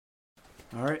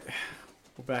All right,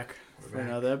 we're back for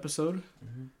another episode.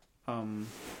 Mm-hmm.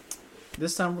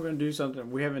 This time we're gonna do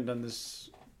something we haven't done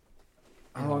this.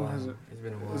 How long has it? It's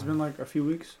been a while. It's been like a few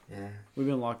weeks. Yeah. We've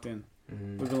been locked in.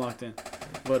 Mm-hmm. We've been locked in.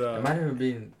 But it might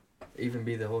even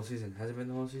be the whole season. Has it been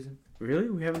the whole season? Really?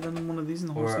 We haven't done one of these in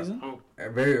the whole season? A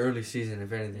very early season,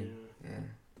 if anything.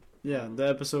 Yeah, the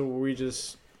episode where we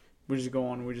just go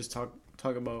on. We just talk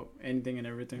about anything and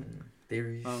everything.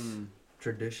 Theories.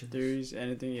 Traditions. Theories,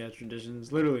 anything. Yeah,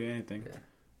 traditions. Literally anything. Yeah.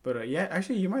 But yeah,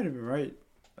 actually, you might have been right.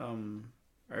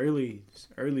 Early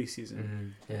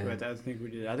season. Mm-hmm. Yeah. But I think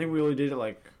we did. I think we only did it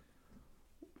like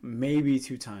maybe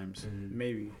 2 times,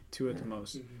 maybe 2 at the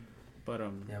most. Mm-hmm. But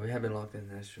yeah, we have been locked in.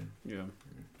 That's true. Yeah,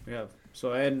 we have.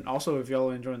 So and also, if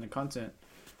y'all are enjoying the content,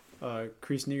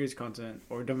 Chris Sneakers content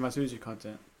or Dumb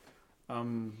content,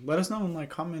 let us know in like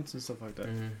comments and stuff like that.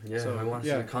 Yeah, so, I want to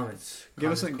see the comments. Give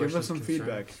us some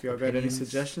feedback if y'all got any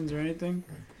suggestions or anything,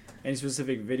 any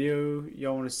specific video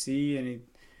y'all want to see,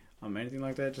 anything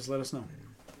like that. Just let us know.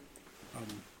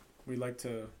 We like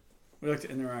to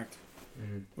interact.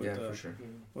 Mm-hmm. Yeah, for sure.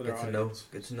 With get our to audience.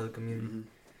 Get to know the community. Mm-hmm.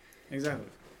 Exactly.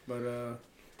 But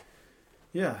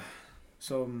yeah.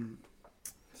 So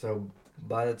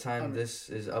by the time this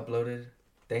is uploaded,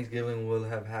 Thanksgiving will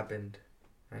have happened,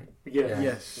 right? Yeah.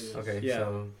 Yes. Okay.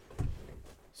 Yeah.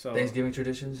 So Thanksgiving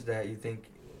traditions that you think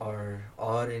are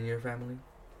odd in your family?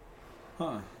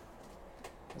 Huh.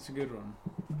 That's a good one.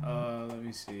 Let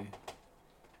me see.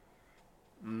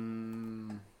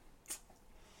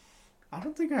 I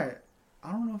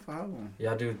don't know if I have one.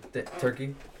 Y'all do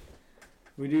turkey?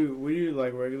 We do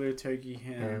like regular turkey,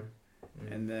 ham,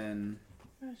 and then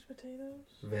mashed potatoes,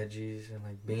 veggies, and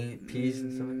like peas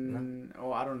and stuff like that.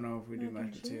 Oh, I don't know if we do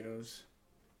mashed potatoes.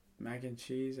 Mac and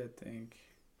cheese, I think.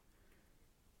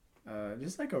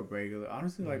 Just like a regular,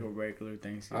 honestly, like a regular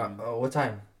Thanksgiving. What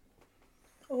time?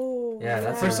 Oh. Yeah,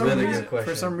 that's a really good question.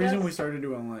 For some reason, we started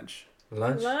doing lunch.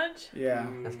 Lunch? Yeah.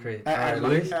 That's crazy. At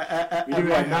Luis? You do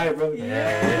it at night, bro.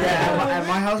 Yeah. At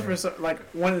my house,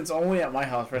 when it's only at my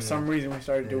house, for some reason, we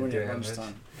started doing it at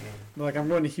lunchtime. But like, I'm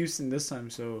going to Houston this time,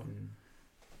 so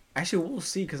actually, we'll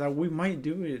see, because we might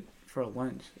do it for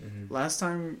lunch. Last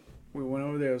time we went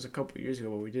over there, it was a couple of years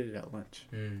ago, but we did it at lunch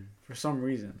for some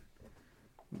reason.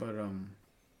 But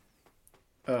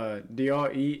do y'all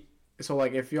eat? So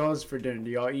like, if y'all's for dinner, do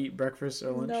y'all eat breakfast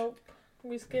or lunch? Nope.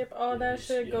 We skip all that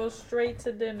shit. Go straight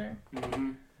to dinner.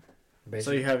 So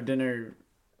you have dinner.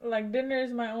 Like, dinner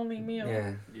is my only meal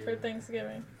for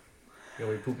Thanksgiving. Yeah,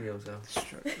 we poop yourself.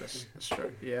 That's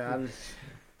true. Yeah.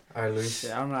 All right, Luis.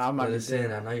 Yeah, I don't know. I'm not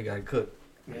listen. I know you gotta cook.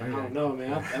 Man, I don't know,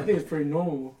 man. I think it's pretty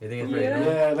normal. You think it's pretty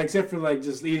normal? Yeah, like except for like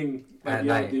just eating like at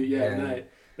y'all night. do, at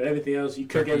night. But everything else, you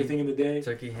cook everything in the day.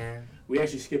 Turkey, ham. We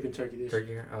actually skipping turkey this year.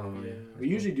 Turkey, oh yeah. That's we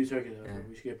usually do turkey though. Yeah. But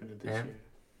we skipping it this ham? year.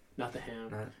 Not the ham.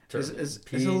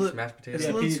 Peas, mashed potatoes. It's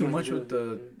a little too much with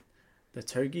the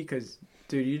turkey, because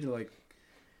dude,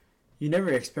 you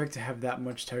never expect to have that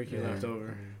much turkey left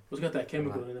over. It's got that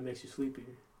chemical in it that makes you sleepy.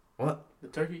 What? The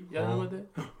turkey? Y'all know what that?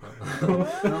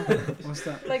 What? What's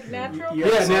that? Like natural?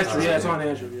 Yeah, natural. Yeah, it's all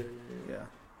natural. Yeah.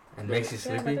 And makes you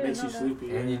sleepy? Makes you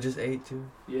sleepy. And you just ate too?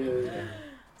 Yeah.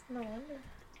 No wonder.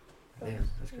 Yeah,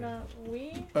 that's good. No,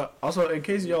 we? Also, in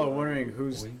case y'all are wondering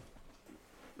who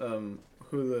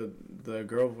the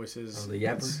girl voice is. Oh, the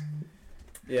yapper?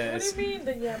 Yeah, what do you mean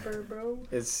the yapper, bro?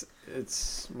 It's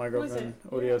my girlfriend,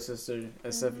 Uriel's sister,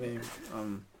 Estephany.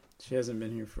 She hasn't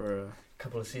been here for a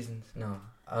couple of seasons. No,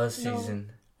 a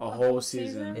season. A whole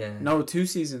season. Yeah. No, 2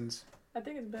 seasons. I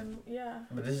think it's been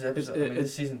But this is episode.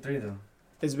 It's season 3 though.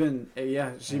 It's been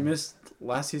She missed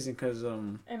last season because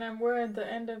And we're at the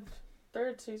end of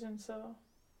 3rd season, so.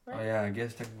 Right? Oh yeah, I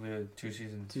guess technically 2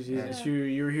 seasons. 2 seasons. Yeah.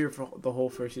 You were here for the whole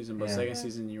 1st season, but 2nd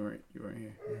season you weren't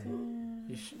here.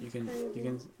 Yeah.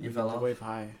 You fell can off? wave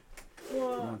high.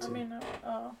 Well, I mean,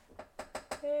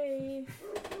 hey.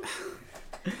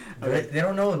 They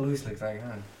don't know what Luis looks like,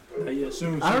 huh? Yeah,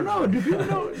 soon. I don't know. Do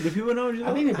people know?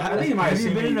 I think they might have you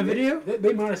seen been me in a video?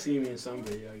 They might have seen me in some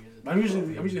video, I guess. But I'm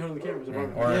usually holding the camera. So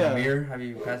Or a mirror? Have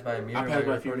you passed by a mirror? I passed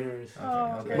by a few mirrors.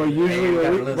 Okay. But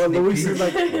usually, but Luis is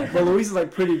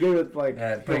like pretty good with like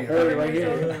pretty hair right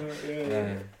here.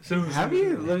 Yeah. So have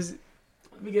you? Let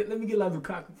me get La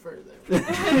Bukaku first.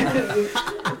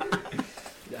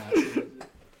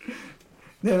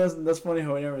 Yeah, that's funny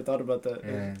how I never thought about that.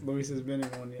 Yeah. Luis has been in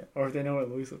one yet, or if they know what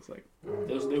Luis looks like.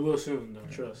 They will soon, though.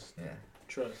 Trust. Yeah.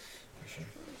 Trust. For sure.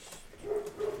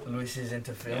 Luis is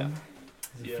into film.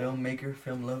 He's a filmmaker,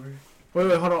 film lover.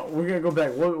 Wait, hold on. We're gonna go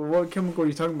back. What chemical are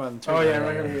you talking about? Oh yeah,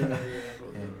 right here.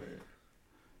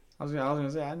 I was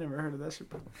gonna say I never heard of that shit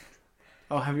before.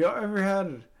 Oh, have y'all ever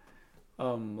had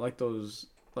like those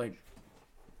like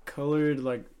colored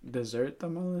like dessert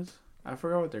tamales. I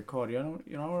forgot what they're called. You know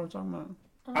what I'm talking about?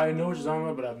 I know what you're talking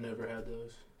about, but I've never had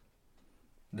those.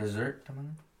 Dessert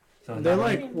tamales? So They're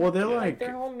like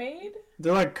they're homemade.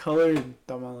 They're like colored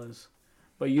tamales,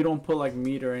 but you don't put like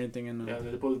meat or anything in them. Yeah,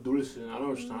 they put dulce in. I know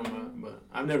what you're talking about, but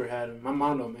I've never had them. My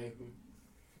mom don't make them.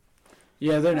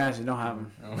 Yeah, they're nasty. Don't have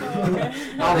them. Oh. Okay.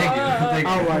 Thank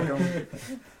you. I don't like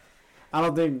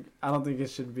them. I don't think it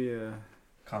should be a.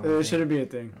 It shouldn't be a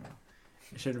thing.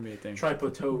 It shouldn't be a thing.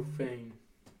 Triptofane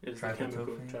is the chemical.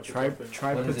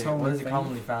 Triptofane. What is it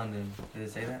commonly found in? Did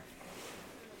it say that?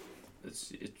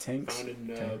 It's Tanks? found in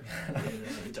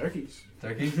turkeys.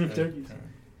 Turkeys? Turkeys.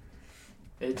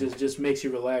 It just makes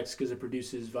you relax because it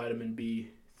produces vitamin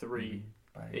B3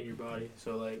 in your body.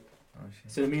 So like,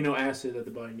 it's an amino acid that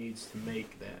the body needs to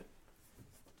make that.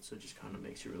 So it just kind of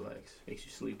makes you relax, makes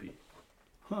you sleepy.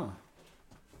 Huh.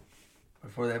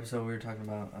 Before the episode, we were talking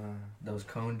about those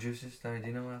cone juices. Do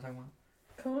you know what I'm talking about?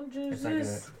 Cone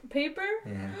juices? Like Paper?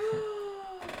 Yeah.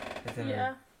 It's in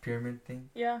a pyramid thing.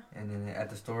 Yeah. And then at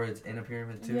the store, it's in a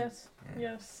pyramid too. Yes.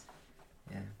 Yeah. Yes.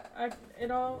 Yeah. It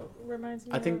all reminds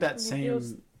me. I think of that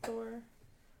store.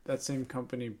 That same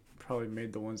company probably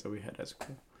made the ones that we had at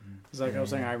school. It's like I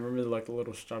was saying, I remember like the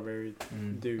little strawberry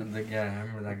dude. Yeah, I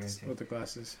remember that guy too. With the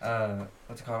glasses.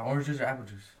 What's it called? Orange juice or apple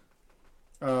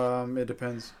juice? It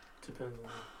depends. Depends on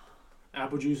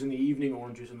apple juice in the evening,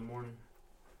 orange juice in the morning.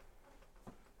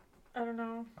 I don't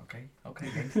know. Okay.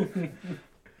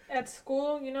 At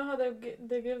school, you know how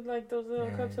they give like those little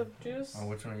cups of juice? Oh,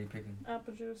 which one are you picking?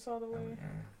 Apple juice all the way.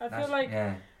 Yeah. I feel like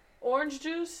orange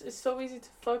juice is so easy to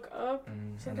fuck up.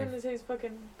 Sometimes it tastes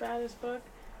fucking bad as fuck.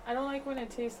 I don't like when it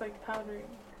tastes like powdery.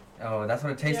 Oh, that's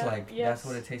what it tastes like. Yes. That's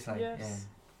what it tastes like. Yes.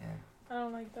 Yeah. I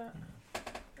don't like that.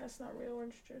 That's not real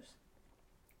orange juice.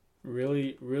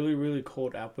 Really, really, really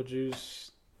cold apple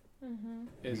juice Mm-hmm.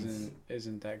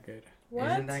 isn't that good.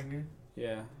 What? Isn't that good?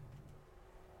 Yeah.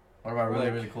 What about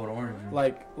really cold orange juice?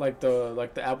 Like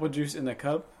the apple juice in the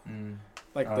cup.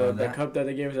 Like the cup that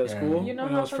they gave us at school you know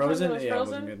when how it was frozen. It was Yeah,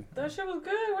 frozen? it wasn't good. That shit was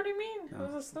good. What do you mean? No.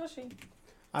 It was a slushy.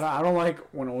 I don't like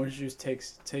when orange juice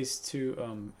tastes too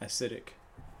acidic.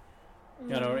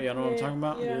 You know what I'm talking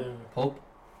about? Yeah. Pulp?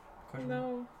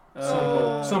 No.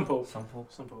 Some pulp.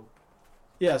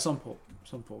 Yeah, some pulp.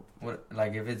 What,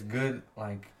 like if it's good,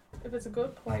 like if it's a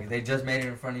good pulp. like they just made it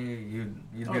in front of you,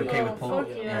 you'd be okay with pulp.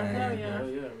 Fuck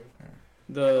yeah.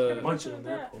 The munching on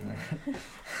that pulp.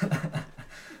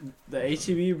 The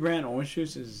HEB brand orange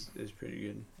juice is pretty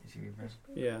good. HEB brand.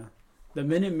 Yeah, the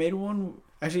Minute Maid one.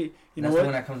 Actually, you know That's what? the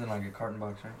one that comes in like a carton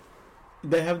box, right?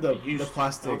 They have the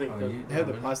plastic. They have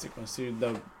the plastic ones too.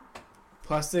 The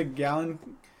plastic gallon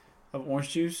of orange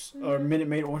juice or Minute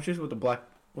Maid orange juice with the black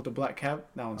cap.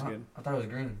 That one's good. I thought it was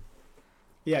green.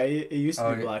 Yeah, it used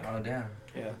to be black. Oh damn.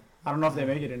 Yeah, I don't know if they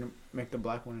make the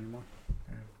black one anymore.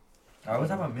 Yeah. What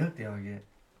type of milk do y'all get?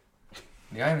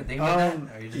 Do y'all even think about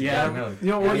that? Or you just get milk? You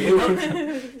know what?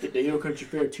 The Yale Country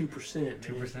Fair 2%.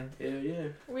 2%? Yeah.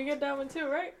 We get that one too,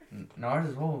 right? No, ours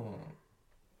is whole.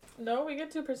 No, we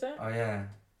get 2%. Oh yeah.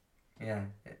 Yeah.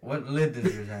 What lid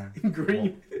does yours have?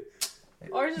 Green.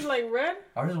 Ours is like red.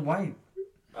 Ours is white.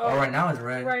 Oh, right now it's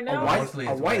red. Right now,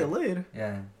 a white lid.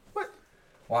 Yeah. What?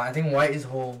 Well, I think white is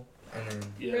whole, and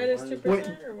then red is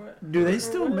 2% or what? Do they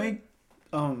still make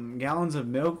gallons of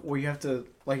milk where you have to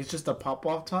it's just a pop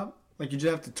off top? Like you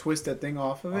just have to twist that thing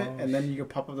off of it, and then you can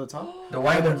pop up the top. The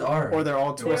white ones are. Or they're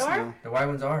all twisted. They are? The white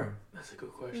ones are. That's a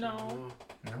good question. No.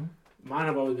 Mine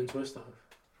have always been twist off.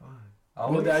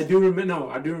 Always? Well, I do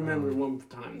remember one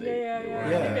time they I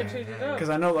think they changed it up. Because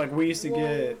I know we used to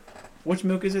get which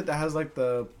milk is it that has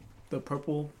the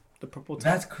purple top?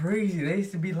 That's crazy. They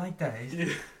used to be like that.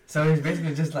 So it's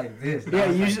basically just like this. Yeah,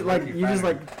 you just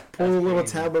pull a little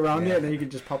tab around it and then you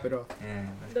can just pop it off. Yeah.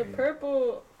 The crazy.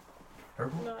 purple.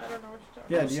 Purple? No, I don't know what you're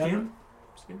talking Yeah,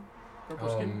 skin? Purple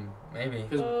skin? Maybe.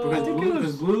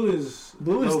 Because blue is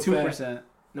 2%.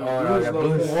 No,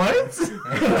 blue is What?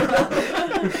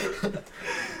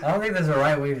 I don't think there's a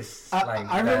right way to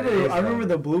I remember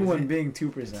the blue one being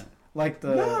 2%. Like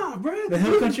the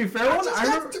Hill Country Fair one. I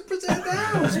remember 2%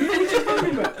 down. What are you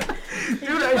talking about? Dude,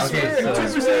 I swear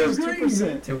 2% is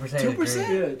 2%.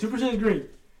 2%. Yeah, 2% is green.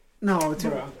 No,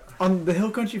 on the Hill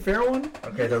Country Fair one.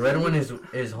 Okay, the red one is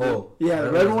whole. Yeah,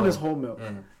 the red one is whole milk.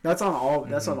 Yeah. That's on all.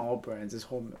 That's on all brands. It's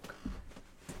whole milk.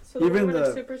 So the even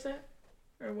the 2%,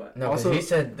 or what? No, also he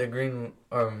said the green.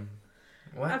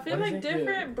 What? I feel like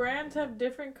different brands have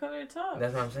different colored tops.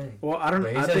 That's what I'm saying. Well, I don't.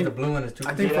 But I think the blue one is 2%.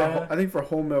 I think for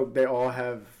whole milk they all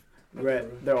have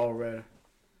red. They're all red.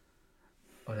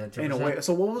 Oh, that 2%. In a way.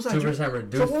 So what was that? 2%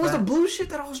 reduced. So what was the blue shit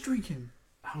that I was drinking?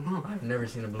 I I don't know. I've never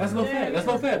seen a blue That's milk. low fat. That's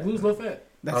low fat. Blue's low fat.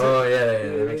 That's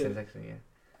that makes sense actually.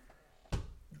 Yeah.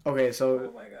 Okay,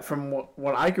 so from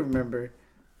what I can remember,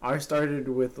 I started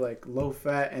with like low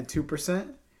fat and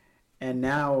 2%, and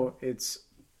now it's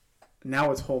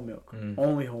whole milk,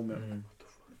 only whole milk.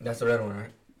 That's the red one,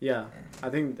 right? Yeah, I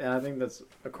think that's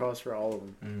across for all of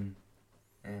them.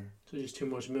 Yeah. So just too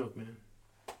much milk, man.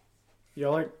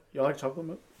 Y'all like chocolate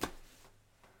milk?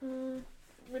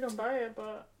 We don't buy it,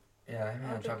 but yeah, I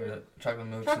have chocolate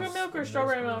milk. Chocolate milk or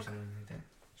strawberry milk?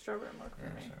 Strawberry milk. Yeah,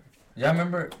 sorry. Y'all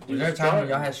remember? Was there a time when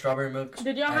y'all had strawberry milk?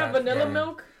 Did y'all have vanilla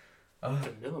milk?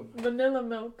 Vanilla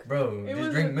milk. Bro,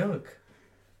 just drink milk.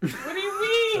 What do you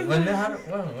mean? What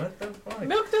the fuck?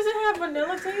 Milk doesn't have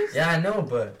vanilla taste? Yeah, I know,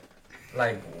 but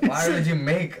like, why would you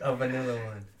make a vanilla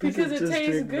one? Because it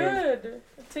tastes good.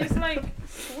 It tastes like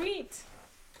sweet.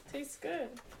 It tastes good.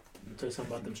 I'll tell you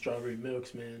something about them strawberry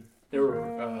milks, man. They were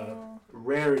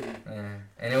rarity. Yeah,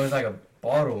 and it was like a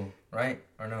bottle, right?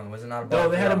 Or no, was it not a bottle?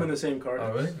 No, they had them in the same carton.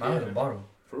 Oh, really? Mine was a bottle.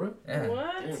 For real? Yeah.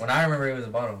 What? When I remember, it was a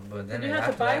bottle, but then you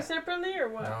had to buy separately or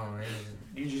what? No,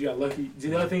 you just got lucky. See,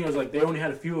 the other thing was like they only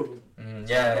had a few of them.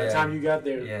 By the time you got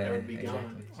there, they would be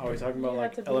gone. Are we talking about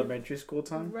like elementary school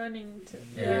time? Running to.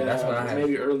 Yeah, that's what I had.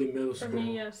 Maybe early middle school. For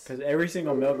me, yes. Because every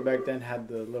single milk back then had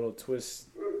the little twist,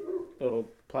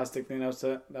 little plastic thing that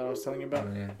I was telling you about.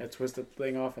 Oh, yeah. That twist the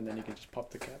thing off, and then you could just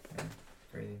pop the cap. Yeah,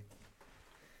 crazy.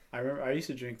 I remember I used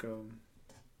to drink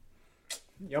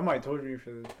y'all might have told me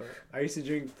for this, but I used to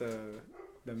drink the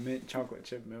mint chocolate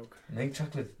chip milk. Mint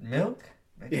chocolate milk?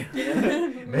 Yeah.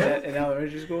 Milk? In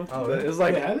elementary school. Oh, but it was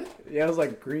like it was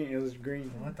like green. It was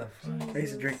green. What the fuck? I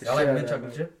used to drink the Y'all shit like out mint of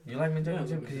chocolate chip? You like mint chocolate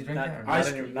chip because you drink that?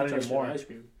 Ice cream. Not anymore. Ice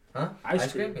cream. Huh?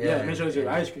 Ice cream? Yeah, mint chocolate chip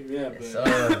ice cream. Yeah,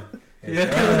 but. Yeah,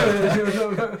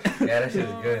 that shit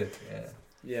is good.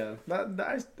 Yeah.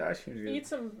 The ice cream is good.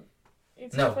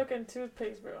 Eat some fucking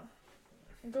toothpaste, bro.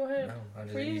 Go ahead.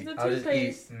 No, freeze the I'll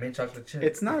toothpaste. just eat mint chocolate chip.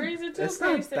 It's not. Freeze the It's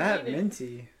toothpaste not that and eat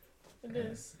minty. It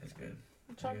is. It's good.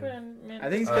 Chocolate and mint. I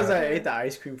think it's because I ate the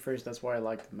ice cream first. That's why I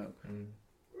liked the milk. So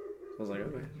I was like,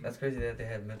 okay. That's crazy that they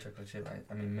had mint chocolate chip.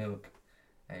 I mean milk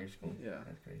at your school. Yeah.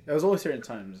 That's crazy. It was only certain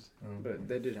times, but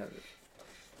they did have it.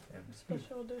 Yeah.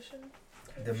 Special edition.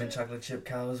 The mint chocolate chip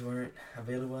cows weren't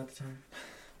available at the time.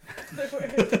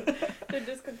 They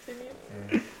discontinued.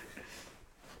 Yeah.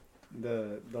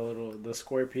 The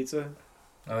square pizza.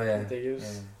 Oh yeah. That they use.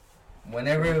 Yeah.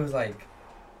 Whenever it was like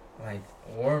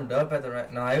warmed up at the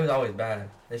right. No, it was always bad.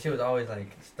 That shit was always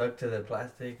like stuck to the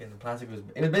plastic, and the plastic was.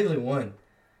 It was basically one.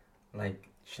 Like.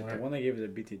 Shit, the one they gave us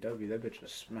at BTW, that bitch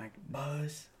was smacking.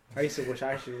 Buzz. I wish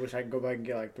I could go back and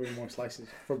get like 3 more slices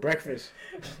for breakfast.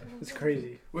 It's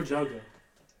crazy. Where'd y'all go?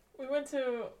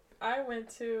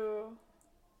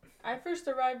 I first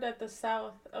arrived at the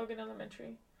South, Elgin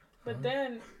Elementary. But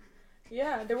then,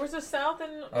 yeah, there was a South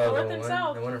and North and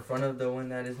South. The one in front of the one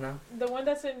that is now? The one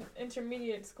that's in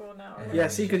intermediate school now. Yeah,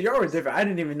 see, because y'all were different. I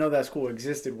didn't even know that school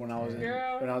existed when I was in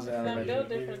elementary. They're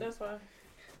different, that's why.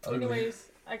 Anyways,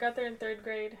 I got there in 3rd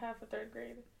grade, half of 3rd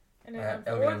grade. And then in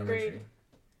 4th grade.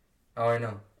 Oh, I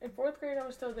know. In 4th grade, I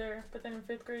was still there. But then in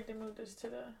 5th grade, they moved us to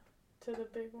the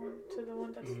big one, to the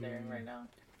one that's there right now.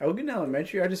 Elgin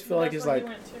Elementary, I just feel like it's like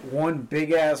one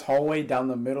big ass hallway down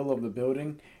the middle of the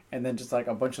building, and then just like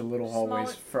a bunch of little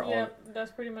hallways for all. Yeah,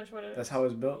 that's pretty much what it is. That's how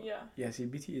it's built. Yeah. Yeah. See,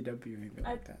 BTW ain't built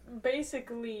like that.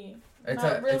 Basically, it's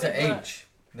an H.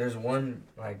 There's one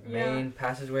like main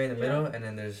passageway in the middle, and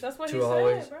then there's 2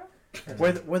 hallways. Said,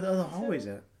 bro. Where the other hallways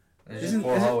at?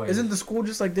 Isn't the school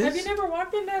just like this? Have you never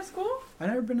walked in that school? I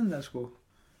never been in that school.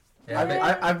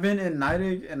 Yeah, I've been in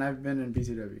Nidec and I've been in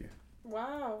BTW.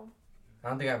 Wow. I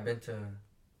don't think I've been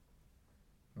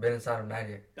inside of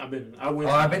Nidec. I've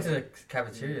been to the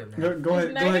cafeteria. Go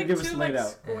ahead, give us a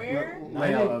layout.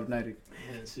 Layout of Nidec.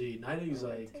 Yeah, see, Nidec's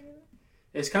like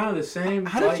it's kind of the same.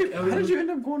 How did you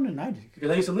end up going to Nidec?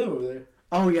 Because I used to live over there.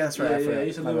 Oh yeah, that's right. Yeah, I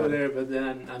used to live over there, but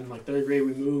then in like 3rd grade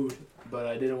we moved, but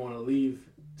I didn't want to leave,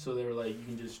 so they were like, you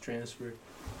can just transfer.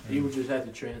 You would just have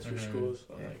to transfer schools.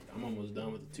 So like, I'm almost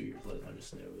done with the 2 years left. I just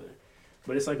stay over there.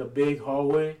 But it's like a big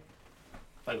hallway,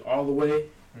 like all the way,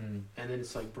 and then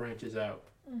it's like branches out.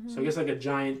 So I guess like a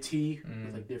giant T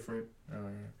with like different. Oh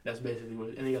yeah. That's basically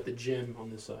what. And you got the gym on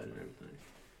this side and everything.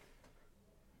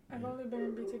 I've only been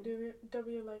in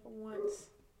BTW like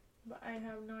once, but I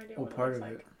have no idea what part it of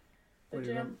like. it? What do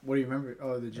you remember?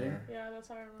 Oh, the gym. Yeah, that's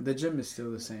how I remember. The gym is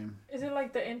still the same. Is it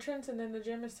like the entrance and then the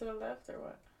gym is to the left or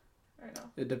what? Or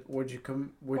no? Where'd you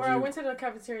come? I went to the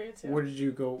cafeteria too. Where did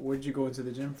you go? Where'd you go into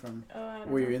the gym from?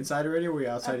 Were you know. inside already, or were you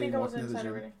outside? I think I was inside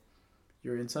already.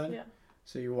 You were inside. Yeah.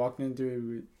 So you walked in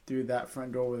through through that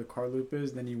front door where the car loop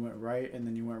is. Then you went right, and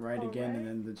then you went right again, right? and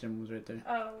then the gym was right there.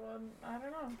 Oh, well, I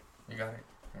don't know. You got it.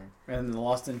 And the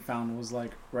lost and found was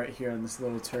like right here on this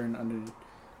little turn under,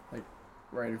 like,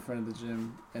 right in front of the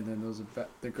gym. And then there was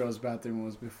the girls' bathroom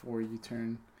was before you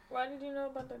turn. Why did you know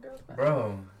about the girls' bathroom?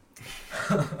 Bro.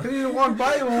 Because you didn't walk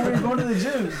by when we were going to the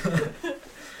gym.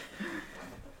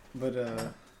 But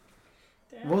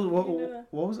Damn,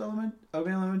 what was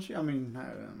elementary? I mean,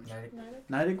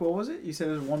 Natick. What was it? You said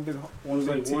it was one big. One was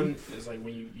like one. It's like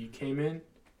when you came in, and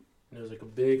there was like a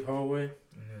big hallway,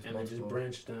 and it just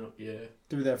branched out. Yeah.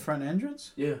 Through that front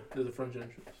entrance. Yeah, through the front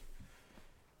entrance.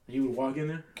 You would walk in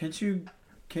there. Can't you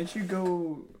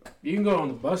go? You can go on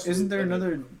the bus. Isn't there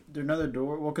another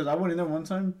door? Well, because I went in there one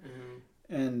time,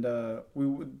 and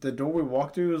the door we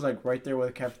walked through was like right there where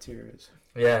the cafeteria is.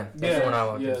 Yeah, that's the one I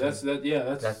walked into. That's what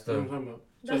I'm talking about.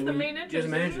 That's the main entrance. Just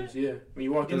the main entrance, yeah. When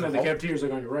you walk in there, the cafeteria's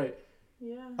like on your right.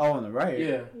 Yeah. Oh, on the right.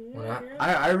 Yeah.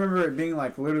 I remember it being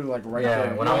like literally like right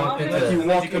there. When I walked into like you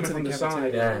walk into from the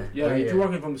side. Yeah. If you're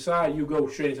walking from the side, you go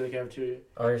straight into the cafeteria.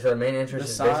 Oh, so the main entrance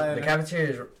is the cafeteria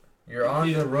is. You're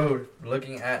on the road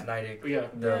looking at Natick. Yeah.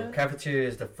 The cafeteria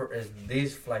is is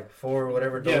these like 4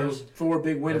 whatever doors. Yeah, 4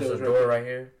 big windows. There's a door right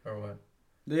here or what?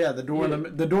 Yeah, the door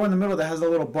the door in the middle that has a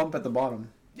little bump at the bottom.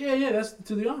 Yeah, that's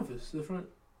to the office, the front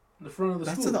of the school.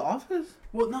 That's to the office?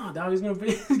 Well, no, dog, he's gonna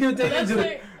take it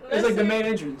to it's like the main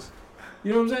entrance.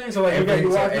 You know what I'm saying? So like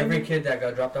every kid that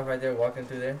got dropped off right there walking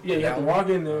through there. Yeah, you have to walk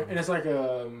in there, and it's like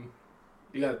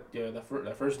you got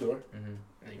that first door. Mm-hmm.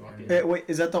 And you walk in. Hey, wait,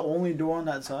 is that the only door on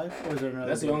that side, or is there another?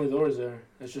 That's the only doors there.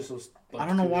 It's just those. Like, I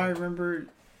don't know why I remember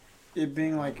it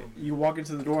being like you walk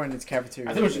into the door and it's cafeteria.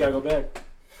 I think we just gotta go back.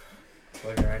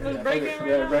 Right now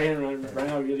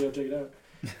we gotta go check it out.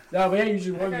 No, but yeah, you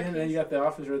just walk in, and then you got the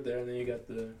office right there, and then you got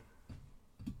the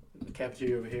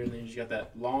cafeteria over here, and then you just got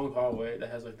that long hallway that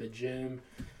has like the gym,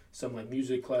 some like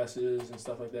music classes and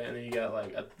stuff like that, and then you got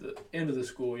like at the end of the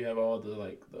school you have all the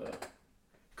like the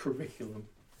curriculum.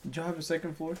 Did y'all have a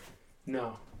second floor?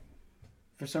 No.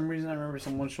 For some reason, I remember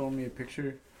someone showing me a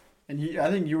picture, and I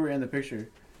think you were in the picture.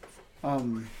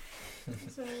 So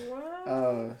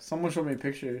what? Someone showed me a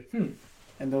picture, and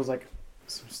there was like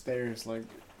some stairs like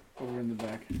over in the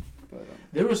back. But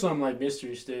there were some like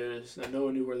mystery stairs that no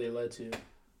one knew where they led to.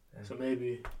 So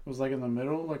maybe it was like in the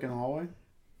middle, like in the hallway.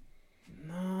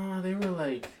 No, they were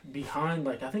like behind,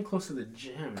 like I think close to the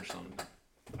gym or something.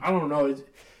 I don't know.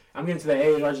 I'm getting to the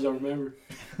age I just don't remember.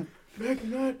 Back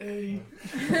in that day.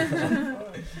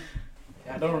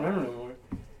 I don't remember no more.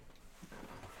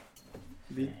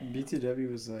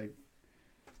 BTW was like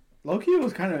low-key. It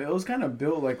was kind of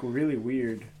built like really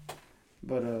weird,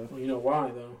 but well, you know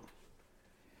why though.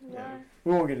 Why?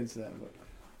 We won't get into that, but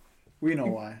we know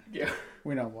why. Yeah,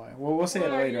 we know why. Well, we'll say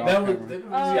it later.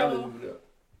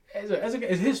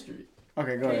 It's history.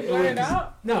 Okay, go ahead. Let it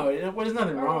out? No, there's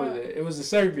nothing wrong with it. It was a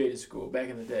segregated school back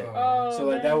in the day. Oh, so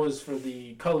like that was for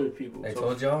the colored people. They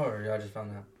told y'all, or y'all just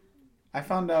found out? I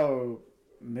found out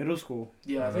middle school.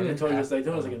 Yeah, I think they told us like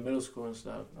like in middle school and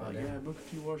stuff. Yeah, Booker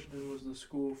T. Washington was the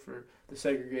school for the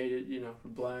segregated, for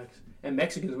blacks and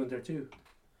Mexicans went there too.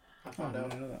 I found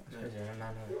out. I know that.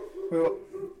 Yeah.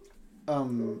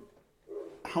 Well,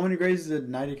 how many grades did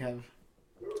Natick have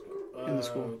in the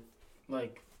school?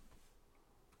 Like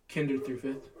kinder through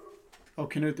 5th. Oh,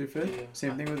 kinder through 5th? Yeah.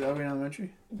 Same thing with Elgin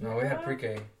Elementary? No, we had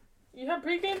pre-K. You had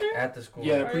pre-K there? At the school.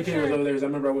 Yeah, pre-K was over there because I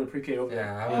remember I went pre-K over there.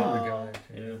 Yeah, I went pre-K over there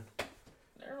too.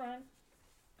 Yeah. Never mind.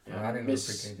 Yeah, I didn't go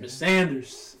pre-K. Miss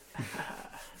Sanders.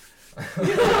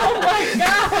 Oh my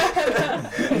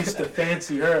god! I used to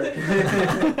fancy her.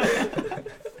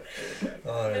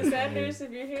 Miss Sanders, if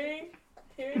you're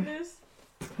hearing this,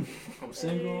 I'm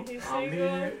single. He's I'm single.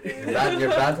 here.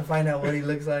 You're about to find out what he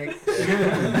looks like.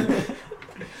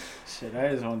 Shit, I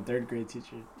had his own 3rd grade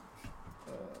teacher.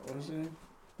 What was her name?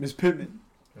 Miss Pittman.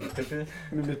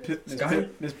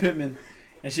 Miss Pittman.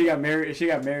 And she got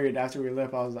married after we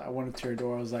left. I went to her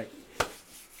door. I was like,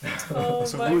 oh,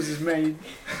 so who's this man?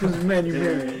 Who's this man you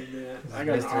married? I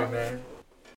got mystery man.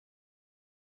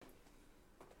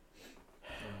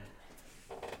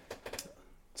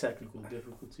 Technical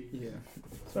difficulty. Yeah.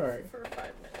 It's alright. For 5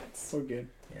 minutes. We're good.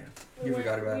 Yeah. You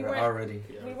forgot about it already.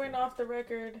 We went off the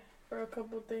record for a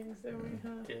couple things that we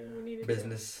needed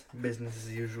business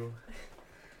as usual.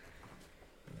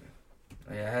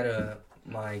 I had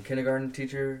my kindergarten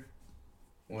teacher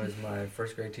was my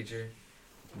 1st grade teacher,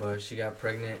 but she got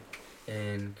pregnant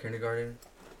in kindergarten.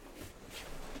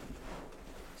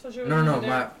 So she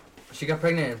was she got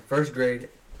pregnant in 1st grade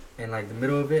in like the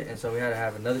middle of it, and so we had to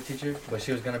have another teacher, but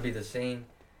she was gonna be the same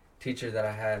teacher that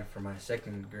I had for my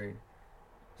 2nd grade.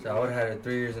 So I would have had her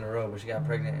 3 years in a row, but she got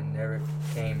pregnant and never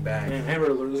came back. Man, Amber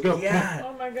Alert, let's go. Yeah.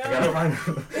 Oh my god. I gotta find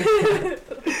her.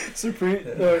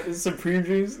 Supreme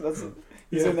Juice. That's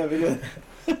he's in that video.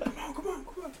 Come on.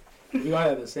 We got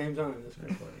it at the same time. That's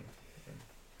That's funny.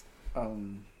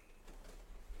 funny.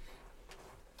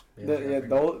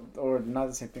 Or not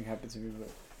the same thing happened to me, but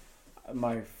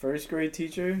my first grade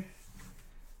teacher,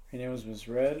 her name was Miss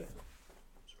Red.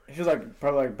 She was like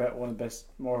probably like one of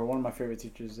my favorite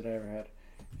teachers that I ever had.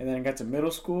 And then I got to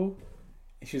middle school,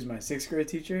 and she was my 6th grade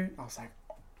teacher. I was like,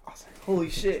 holy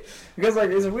shit, because like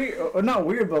it's weird, or not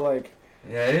weird, but like.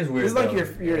 Yeah, it is weird. It's like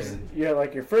you're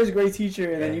like your first grade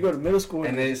teacher, and then you go to middle school,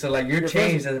 and then so like you're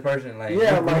changed as a person, like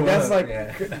that's up.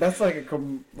 that's like a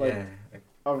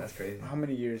that's crazy. How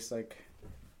many years? Like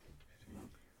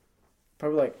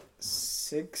probably like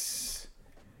 6,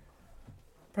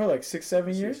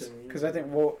 7 years. Because I think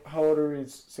how old are we in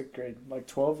 6th grade? Like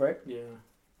 12, right? Yeah,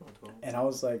 12. And I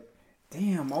was like,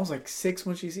 damn, I was like 6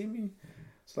 when she seen me.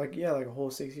 It's like like a whole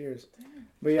 6 years.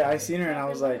 But yeah, I seen her and I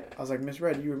was like, Miss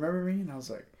Red, you remember me? And I was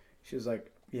like, she was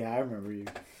like, yeah, I remember you.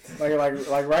 like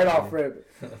right off rip.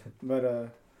 But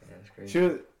that's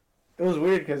crazy. it was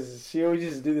weird because she always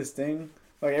used to do this thing.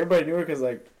 Like everybody knew her because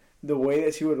like the way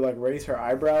that she would like raise her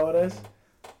eyebrow at us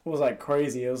was like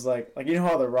crazy. It was like you know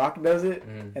how The Rock does it,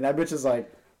 and that bitch is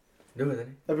like, do it.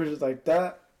 That bitch is like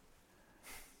that.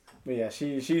 But yeah, she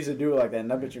used to do it like that, and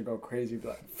that bitch would go crazy. Be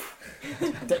like,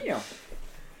 damn.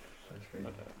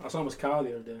 I saw Miss Kyle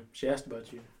the other day. She asked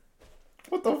about you.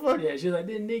 What the fuck? Yeah, she was like,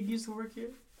 didn't Nick used to work here?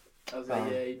 I was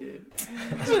like, yeah, he did. I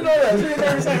didn't know that. She didn't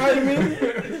ever say hi to me.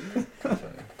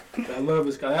 I love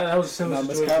Miss Kyle. That was a similar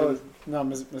situation.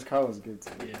 Miss Kyle was good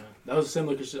too. Yeah, that was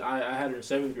similar because I had her in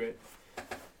 7th grade.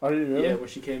 Oh, did you really? Yeah, when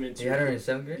she came into. You had her in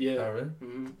 7th grade? Yeah. Oh, really?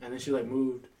 Mm-hmm. And then she like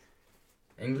moved.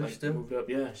 English still? Moved up.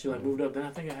 Yeah, she like moved up. Then I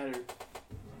think I had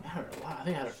her a lot. I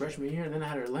think I had her freshman year, and then I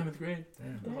had her 11th grade.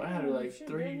 Yeah. I had her like She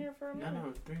 3. been here for a minute.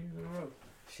 3 years in a row.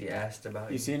 She asked about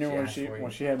you. You seen her when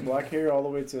she had black hair all the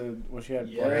way to when she had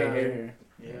gray hair.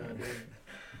 Yeah,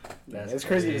 I did. It's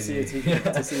crazy to see a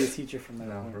teacher from that.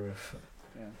 No, point. for real.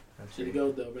 Yeah. She the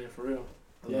goat though, man, for real.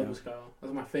 I love Miss Kyle.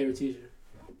 That's my favorite teacher.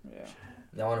 Yeah.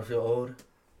 Y'all want to feel old?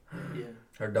 Yeah.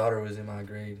 Her daughter was in my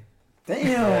grade.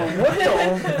 Damn! What the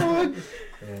fuck?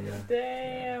 Yeah.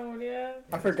 Damn, yeah.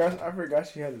 I forgot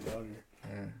she had a daughter.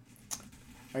 Yeah.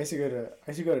 I used to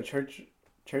go to church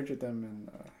with them,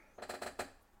 and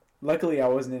luckily I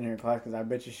wasn't in her class because I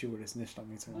bet you she would have snitched on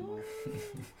me to my mom.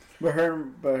 But her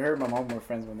and my mom were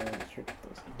friends when they went to church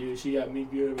with us. Dude, she got me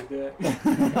good with that.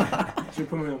 She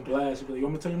put me on blast. She'd be like, "You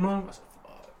want me to tell your mom?" I said,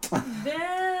 "Fuck."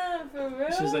 Damn, for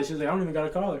real? She's like, I don't even gotta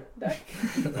call her. I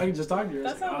can just talk to her.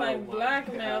 That sounds like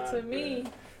blackmail to me.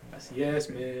 I said, "Yes,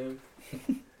 man."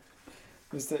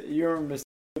 You remember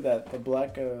the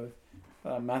black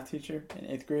math teacher in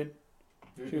 8th grade?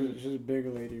 She was a big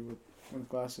lady with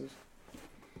glasses.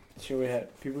 She always had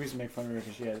people used to make fun of her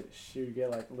because she would get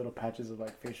like little patches of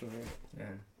like facial hair.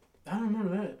 Yeah. I don't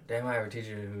remember that. Damn, I have a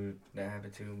teacher who that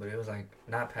happened to, but it was like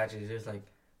not patches, it was like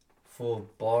full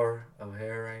bar of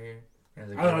hair right here. I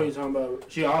don't know what you're talking about.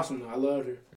 She awesome though. I loved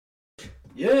her.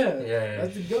 Yeah.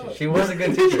 That's the goat. She was a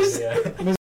good teacher. Yeah.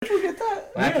 Get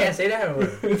that? I can't say that.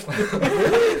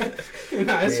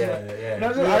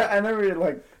 I never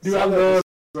like. Dude, I love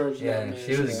her. Yeah,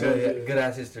 she was a good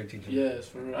ass history teacher. Yes,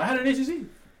 for real. I had her in HCC.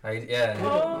 Yeah.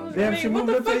 Oh, damn, wait, what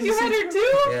the fuck? You had her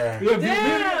too? Yeah.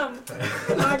 Damn.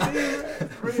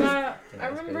 I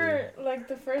remember like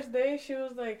the first day she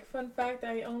was like, fun fact,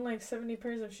 I own like 70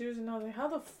 pairs of shoes, and I was like, how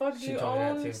the fuck do you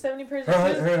own 70 pairs of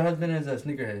shoes? Her husband is a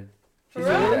sneakerhead. She For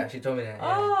told me real? that. She told me that.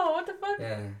 Yeah. Oh, what the fuck?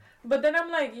 Yeah. But then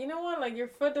I'm like, you know what? Like your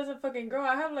foot doesn't fucking grow.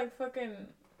 I have like fucking,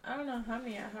 I don't know how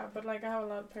many I have, but like I have a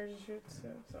lot of pairs of shoes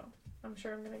too. So I'm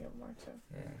sure I'm gonna get more too.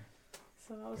 Yeah.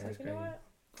 So I was like, you know what?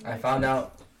 I found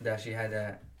out that she had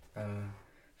that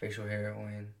facial hair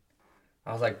when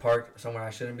I was like parked somewhere I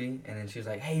shouldn't be, and then she was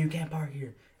like, "Hey, you can't park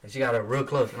here," and she got her real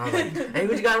close, and I was like, "Hey,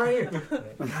 what you got right here?"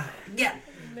 Yeah.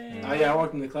 Oh yeah, I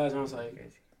walked into class and I was like,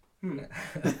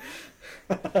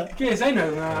 I can't say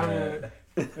nothing. I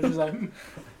was like,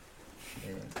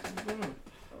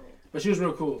 But she was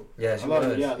real cool. Yeah, she I loved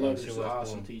was. her. Yeah, I loved her. She She was was an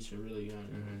awesome cool. teacher. Really good.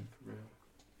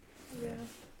 Yeah.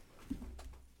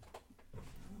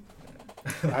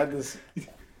 I had this.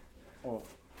 Well,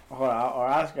 I'll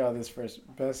ask y'all this first.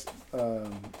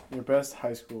 Your best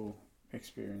high school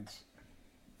experience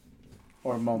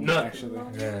or moment, Nothing. actually.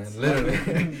 Yeah, literally.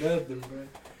 Nothing, bro.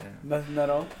 Yeah. Nothing at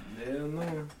all. Hell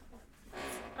no.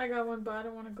 I got one, but I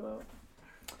don't want to gloat.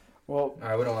 Well, All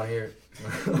right, we don't want to hear it.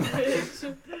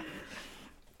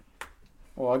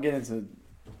 I'll get into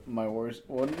my worst.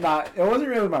 Well, not it wasn't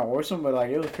really my worst one, but like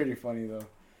it was pretty funny though.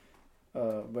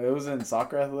 But it was in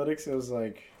soccer athletics. It was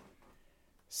like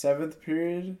 7th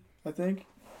period, I think,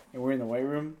 and we're in the weight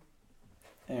room,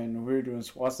 and we were doing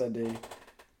squats that day,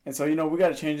 and so we got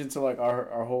to change into like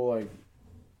our whole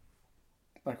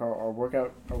like our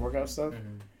workout stuff,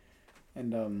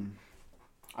 and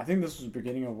I think this was the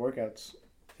beginning of workouts,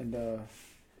 and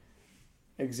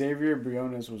Xavier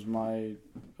Briones was my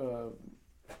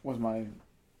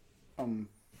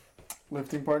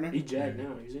lifting partner. He jacked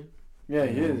now, is he? Yeah,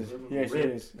 he is. Yeah, he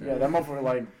is. Yeah, that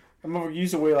motherfucker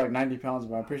used to weigh like 90 pounds,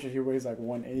 but I'm pretty sure he weighs like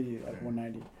 180, like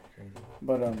 190.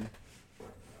 But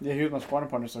yeah, he was my sparring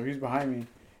partner, so he's behind me.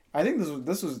 I think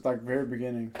this was like very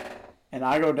beginning, and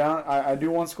I go down. I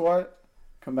do one squat,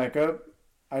 come back up,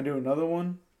 I do another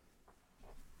one,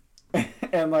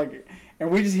 and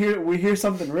we hear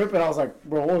something rip, and I was like,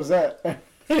 bro, what was that?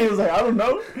 And he was like, I don't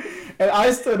know, and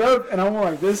I stood up and I went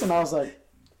like this, and I was like,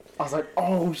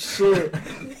 oh shit.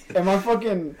 And my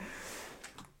fucking,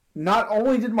 not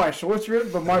only did my shorts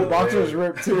rip, but my boxers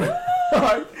ripped too.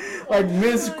 like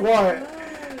mid squat.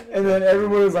 And then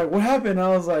everybody was like, what happened? And I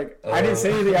was like, I didn't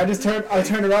say anything. I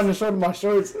turned around and showed him my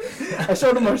shorts. I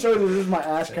showed him my shorts, and this is my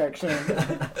ass crack showing.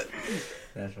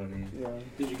 That's funny. Yeah.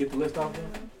 Did you get the lift off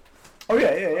then? Oh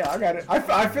yeah, I got it.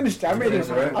 I finished it. I made it.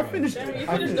 I finished it. You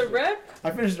finished the rep?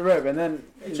 I finished the rep, and then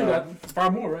you got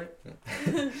 5 more, right?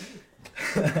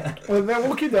 Well, then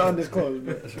we'll keep that undisclosed.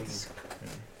 But.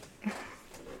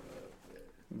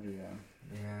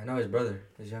 Yeah, I know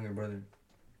his younger brother.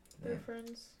 They're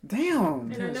friends.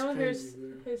 Damn. And I know his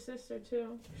sister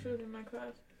too. She was in my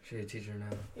class. She's a teacher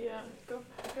now. Yeah,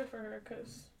 good for her,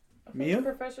 cause Mia? A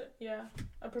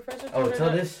professor. Oh, tell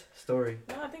this story.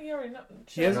 No, I think you already know.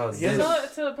 He has tell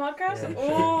it to the podcast. Yeah,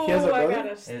 Oh, he has a brother? I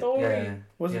got a story. Yeah.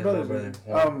 What's his brother's name?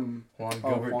 Juan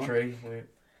Gilbert Juan? Trey.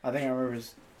 I think I remember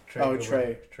his.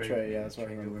 Trey. Trey. Yeah, that's what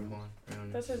I remember.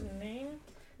 That's his name.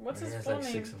 What's his has full like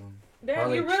name? 6 of them. Damn,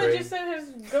 Probably you really Trey. just said his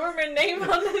government name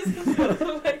on this.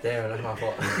 Damn, that's my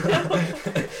fault.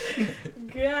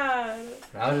 God.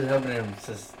 I was just helping him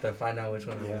to find out which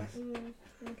one it was.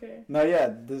 Okay. No, yeah,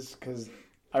 because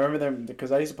I remember them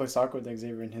because I used to play soccer with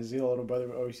Xavier, and his little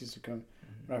brother always used to come.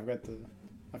 But I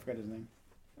forgot his name.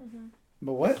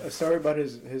 But what? A story about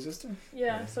his sister?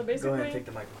 Yeah. So basically, Go ahead, take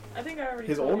the microphone. I think I already.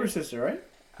 His older sister, right?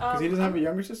 Because he doesn't have a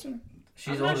younger sister.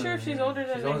 I'm not sure if she's older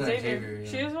than Xavier. Yeah.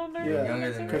 She is older. Yeah,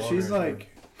 younger than because she's like,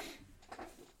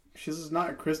 she's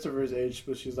not Christopher's age,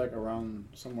 but she's like around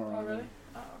somewhere around. Oh really?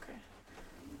 Oh okay.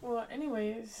 Well,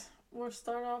 anyways, we'll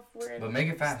start off where But make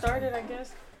it fast. Started, I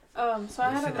guess. So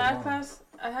I had a math class.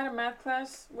 I had a math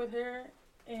class with her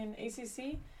in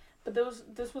ACC, but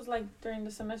this was like during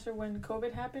the semester when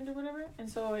COVID happened or whatever, and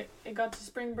so it got to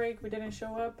spring break. We didn't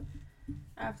show up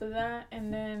after that,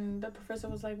 and then the professor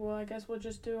was like, well, I guess we'll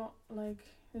just do like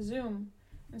Zoom.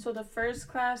 And so the first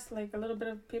class, like a little bit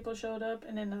of people showed up,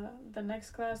 and then the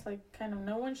next class, like kind of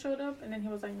no one showed up, and then he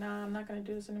was like, nah, I'm not gonna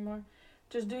do this anymore.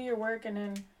 Just do your work, and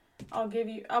then I'll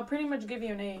pretty much give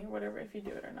you an A or whatever if you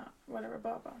do it or not, whatever,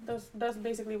 blah blah. That's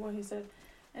basically what he said.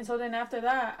 And so then after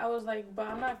that, I was like, but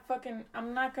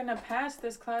I'm not gonna pass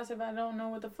this class if I don't know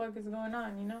what the fuck is going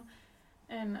on, you know?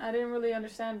 And I didn't really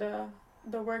understand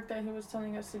the work that he was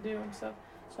telling us to do and stuff.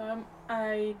 So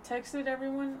I texted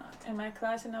everyone in my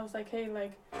class, and I was like, hey,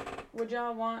 like, would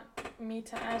y'all want me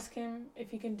to ask him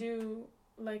if he can do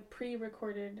like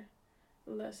pre-recorded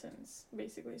lessons,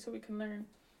 basically, so we can learn?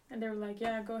 And they were like,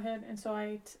 yeah, go ahead. And so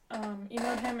I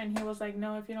emailed him, and he was like,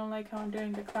 no, if you don't like how I'm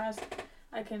doing the class,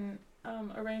 I can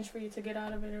arrange for you to get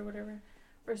out of it or whatever,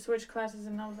 or switch classes.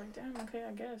 And I was like, damn, okay,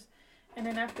 I guess. And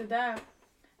then after that,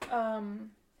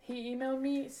 he emailed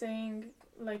me saying,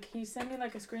 like, he sent me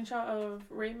like a screenshot of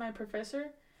Rate My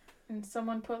Professor, and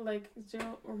someone put like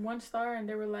 0 or 1 star, and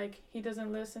they were like, he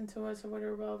doesn't listen to us or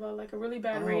whatever, blah blah, like a really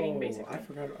bad rating, basically. I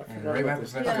forgot about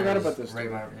this.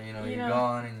 You go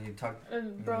on and you talk.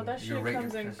 Bro, that shit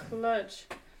comes in clutch.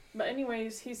 But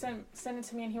anyways, he sent it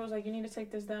to me, and he was like, you need to take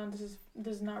this down. This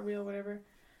is not real, whatever,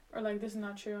 or like this is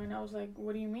not true. And I was like,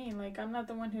 what do you mean? Like, I'm not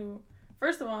the one who.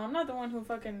 First of all, I'm not the one who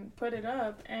fucking put it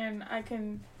up, and I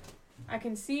can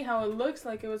see how it looks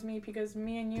like it was me because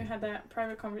me and you had that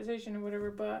private conversation or whatever.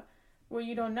 But what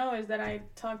you don't know is that I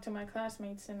talked to my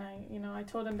classmates, and I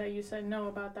told them that you said no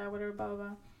about that, whatever, blah, blah,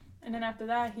 blah. And then after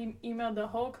that, he emailed the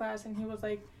whole class, and he was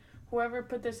like, whoever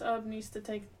put this up needs to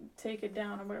take it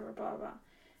down or whatever, blah, blah.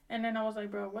 And then I was like,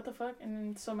 bro, what the fuck? And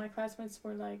then so my classmates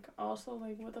were like, also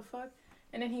like, what the fuck?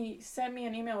 And then he sent me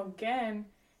an email again,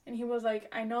 and he was like,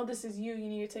 I know this is you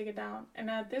need to take it down. And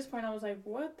at this point, I was like,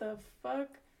 what the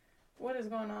fuck? What is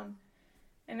going on?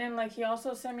 And then like he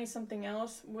also sent me something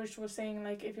else, which was saying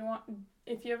like if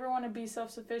you ever want to be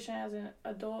self-sufficient as an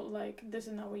adult, like this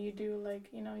is not what you do. Like,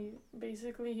 you know,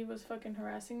 basically he was fucking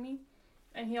harassing me,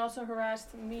 and he also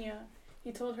harassed Mia.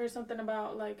 He told her something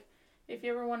about like if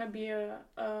you ever want to be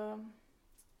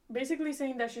basically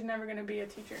saying that she's never gonna be a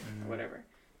teacher or whatever,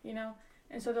 you know.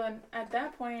 And so then at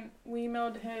that point we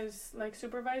emailed his like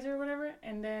supervisor or whatever,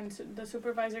 and then the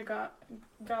supervisor got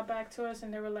back to us,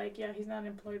 and they were like, yeah, he's not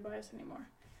employed by us anymore.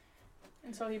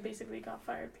 And so he basically got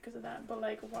fired because of that. But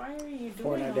like, why are you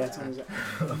doing all that?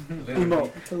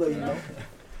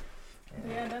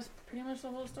 Yeah, that's pretty much the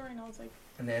whole story. And I was like,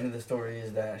 and the end of the story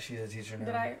is that she's a teacher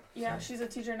now. Yeah, she's a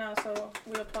teacher now, so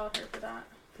we applaud her for that,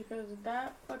 because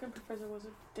that fucking professor was a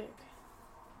dick.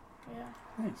 Yeah.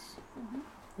 Nice.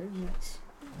 Very nice.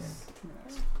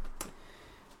 Nice.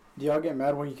 Do y'all get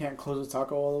mad when you can't close a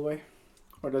taco all the way,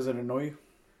 or does it annoy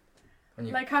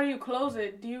you? Like, how do you close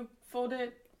it? Do you fold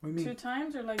it What do you 2 mean?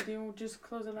 times, or like do you just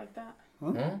close it like that?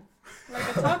 Huh? Like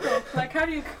a taco. Like, how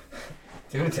do you?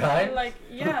 2 times? Like,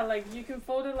 yeah, like you can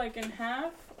fold it like in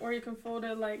half, or you can fold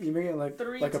it like You make it like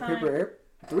 3 like times. a paper air.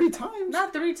 3 times?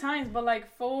 Not 3 times, but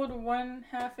like fold one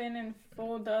half in and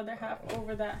fold the other half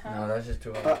over that half. No, that's just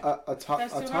too hard. A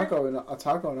taco,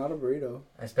 not a burrito.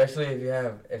 Especially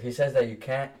if he says that you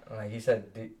can't, like he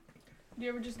said. Do you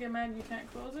ever just get mad you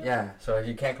can't close it? Yeah, so if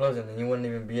you can't close it, then you wouldn't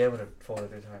even be able to fold it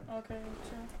 3 times. Okay,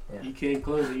 sure. Yeah. You can't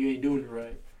close it, you ain't doing it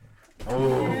right.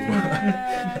 Oh.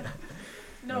 Yeah.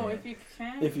 No, if you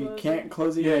can't. If you close can't it.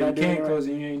 close it, Yeah, you're you not doing can't it close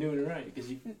it, you ain't doing it right. Cause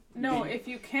you. No, if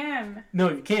you can. No,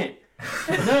 you can't.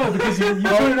 No, because you put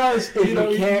it on. If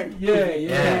you can't, Yeah.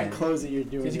 can't close it, you're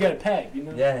doing it. Because you got to pack, you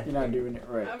know. Yeah. You're not doing it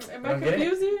right. Am I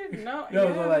confused here? No. No,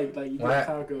 Yeah. but like you got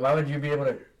taco. Why would you be able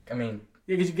to? I mean.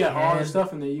 Yeah, because you got all the And-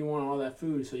 stuff in there, you want all that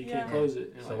food, so you Yeah. can't close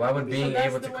it. And So like, why would being that's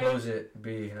able the to way- close it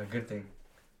be a good thing?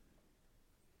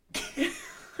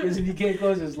 Because if you can't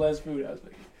close it, it's less food. I was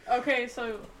like, Okay,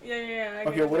 so yeah. I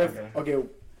Okay, get what it. if? Okay,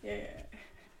 Yeah. hey,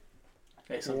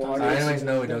 Well, sometimes. I Anyways,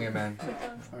 no, we don't get mad. okay.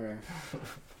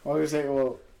 I was gonna say, well,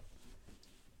 what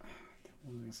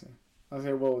was I gonna say? I was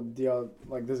gonna say, well, do y'all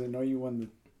like? Does it know you when the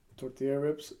tortilla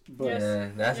rips? But Yes. Yeah,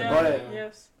 that's Yeah. about But- it.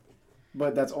 Yes.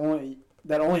 but that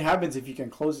only happens if you can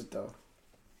close it though.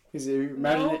 Because if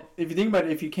you think about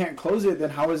it, if you can't close it, then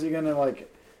how is it gonna like?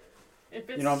 If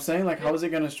it's, You know what I'm saying? Like, how is it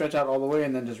gonna stretch out all the way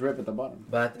and then just rip at the bottom?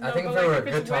 But I No, think but if it were a like,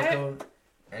 if good it's wet- taco,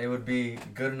 it would be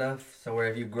good enough so where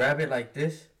if you grab it like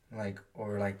this,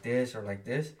 or like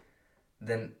this,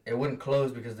 then it wouldn't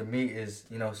close because the meat is,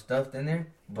 stuffed in there,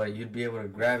 but you'd be able to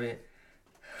grab it.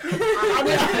 I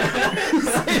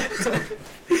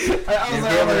was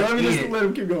like, let me just let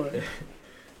him keep going.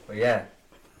 But yeah,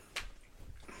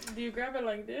 Do you grab it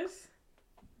like this,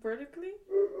 vertically,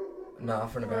 no,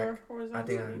 from the back. or horizontally? I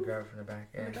think I would grab it from the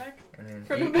back, From yeah. the back? And then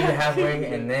From the eat it back. halfway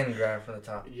and then grab it from the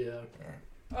top. Yeah.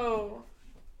 Yeah. Oh.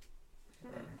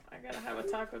 I gotta have a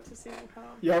taco to see how.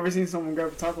 You ever seen someone grab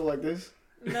a taco like this?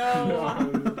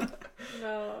 No.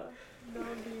 No,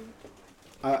 dude.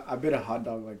 I bit a hot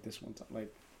dog like this one time,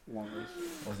 like long ways.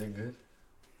 Was it good?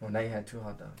 Well, now you had 2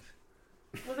 hot dogs.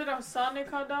 Was it a Sonic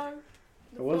hot dog?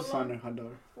 It was a full-on? Sonic hot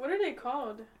dog. What are they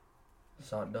called?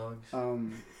 Salt dogs.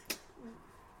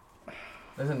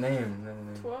 There's a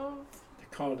name. 12? They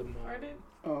called them Are they?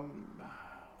 Um,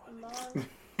 Long,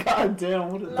 God damn,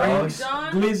 what is Long that? Dogs.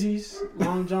 John? Glizzies,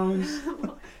 Long Johns.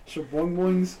 Shaboing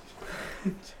boings.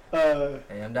 Hey,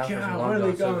 I'm down for some God, Long what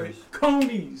are they John going? Silvers.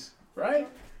 Conies, right?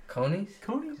 Conies?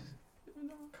 Conies?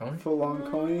 Coney? Full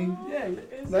on coney. Yeah.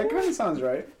 Is That it? kind of sounds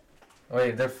right.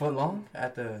 Wait, they're foot long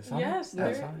at the Sonic? Yes, At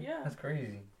they're, Sonic? yeah. That's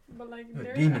crazy. But like, You're a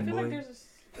there, I demon, feel boy. like there's a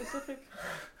specific,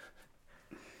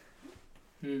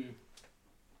 Hmm.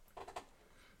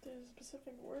 there's a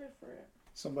specific word for it.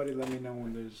 Somebody let me know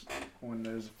when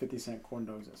there's 50-cent corn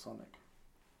dogs at Sonic.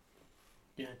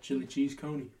 Yeah, chili cheese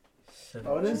coney.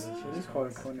 Oh, it is? It is called a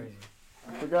That's Coney. crazy.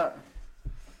 I forgot.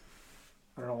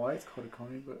 I don't know why it's called a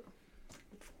coney, but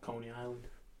Coney Island.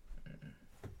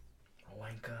 A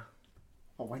wanka.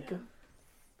 a wanka. Yeah.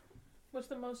 What's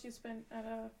the most you spent at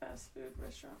a fast food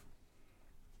restaurant?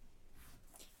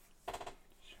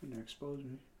 Shouldn't expose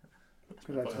me.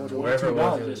 Because I told you. Wherever it was,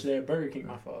 $22 it was- yesterday at Burger King.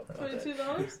 My fault.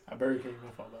 $22? At Burger King.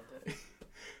 My fault about that.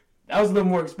 That was a little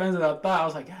more expensive than I thought. I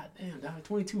was like, God damn, that was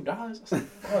 $22. I was like,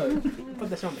 what? Put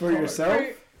that shit on the For card. yourself?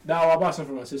 No, I bought some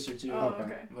for my sister too. Oh, Okay.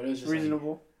 okay. But it was just like,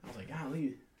 Reasonable. I was like,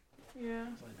 golly. Yeah.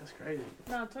 I was like, that's crazy.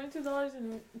 No, $22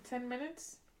 in 10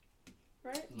 minutes,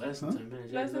 right? Less than Huh? 10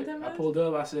 minutes. Less than Yeah, 10 I pulled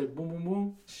up. I said, boom, boom,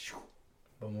 boom. Shoo.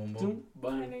 Boom, boom, boom.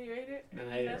 Bun. And then you ate it. And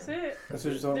I ate That's it. it. That's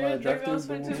what you're talking There, about. there Drive goes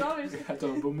through. my $2. I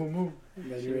told him boom, boom, boom.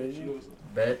 That you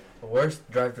ate. Bet worst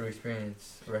drive-through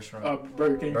experience restaurant.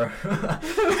 Burger King. Bro.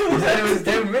 You said it was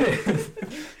 10 minutes.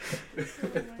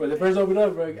 When they first opened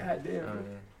up, bro, god damn.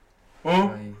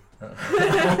 Oh, Huh?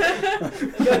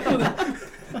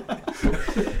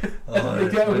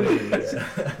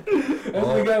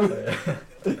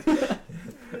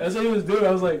 That's what he was doing.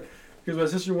 I was like, because my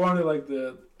sister wanted like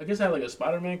I guess I had like a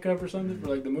Spider-Man cup or something for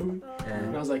like the movie.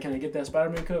 And I was like, can I get that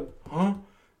Spider-Man cup? Huh?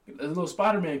 A little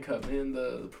Spider-Man cup, man.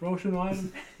 The promotional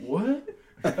item. What?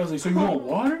 I was like, so you want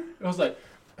water? I was like,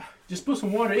 just put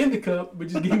some water in the cup, but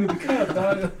just give me the cup,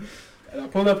 dog. And I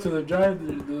pulled up to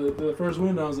the first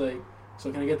window. I was like,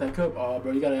 so can I get that cup? Oh,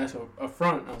 bro, you gotta ask up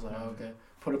front. I was like, oh, okay.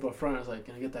 Put up front. I was like,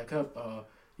 can I get that cup?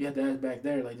 You have to ask back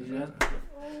there. Like, did you ask?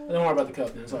 Don't worry about the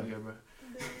cup, then. It's all good, bro.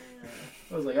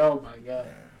 I was like, oh my god,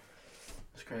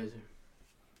 it's crazy.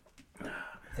 I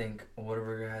think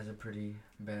Whataburger has a pretty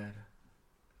bad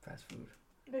fast food.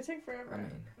 They take forever. I mean,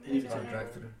 They it's take not forever.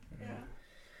 drive-through. Yeah.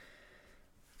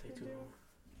 Take too long.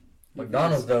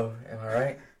 McDonald's though, am I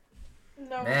right?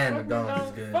 No, Man, fuck McDonald's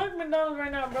is good. Fuck McDonald's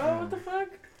right now, bro. What the fuck?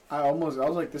 I was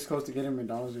like this close to getting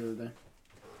McDonald's the other day.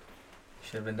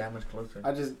 Should have been that much closer.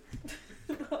 I just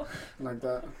like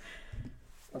that.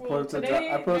 I Well, pulled up today,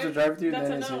 to drive-through, that's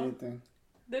they a didn't say no. anything.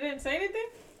 They didn't say anything?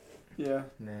 Yeah,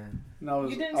 Yeah. and I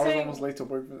was You didn't I was say- almost late to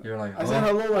work for that. You're like, I said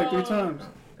hello like 3 Oh. times.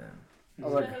 Damn. I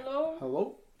was Say like, hello?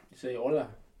 hello? You say hola.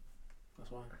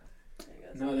 That's why. I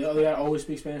guess. No, the other guy always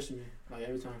speaks Spanish to me. Like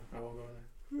every time I walk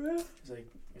over there. He's like,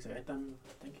 "Ahí está, amigo.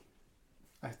 Thank you."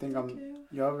 I think I'm. Okay.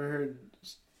 You ever heard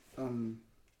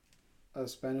a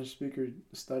Spanish speaker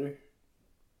stutter?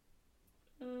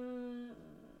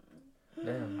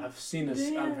 Damn.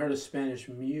 I've heard a Spanish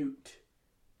mute,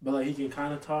 but like he can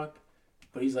kind of talk,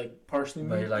 but he's like partially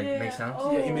But mute. you like Yeah. make sounds?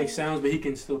 Oh. Yeah, he makes sounds, but he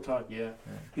can still talk. Yeah. Yeah.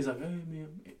 He's like, hey man,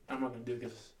 I'm not gonna do it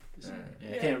because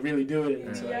Yeah. I can't really do it. He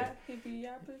It's be like, he be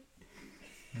yapping.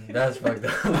 That's fucked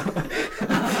up.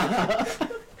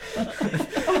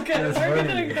 Okay, That's we're funny.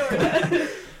 gonna ignore that.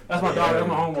 that's my dog. That's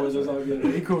my homeboys. That's all good.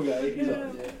 He cool guy. He's all,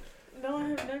 yeah. No, I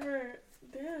have never.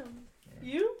 Damn.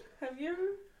 You? Have you ever?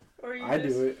 Or you I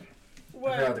just, do it. I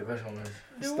What? forgot what the question was.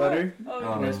 Do Stutter? What?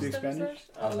 Oh, Oh, you you speak stutter Spanish?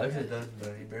 slash? Oh, Alexis okay. does,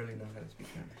 but he barely knows how to speak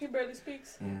Spanish. He barely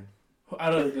speaks. Yeah.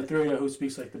 Out of the three, who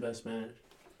speaks like the best Spanish?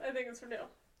 I think it's Uriel.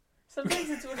 Sometimes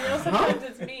it's Uriel, sometimes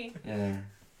it's me. Yeah.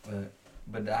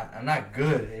 But I'm not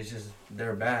good. It's just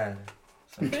they're bad.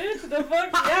 So. Bitch, the fuck?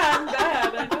 Yeah, I'm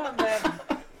bad. I know I'm bad.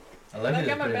 Alexis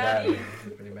Like, I'm is a pretty bad. baddie.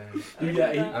 He's pretty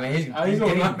bad. Yeah, I mean, he's he's getting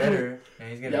going better. And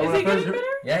he's getting Yeah, Is when he I first getting heard- better?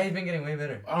 Yeah, he's been getting way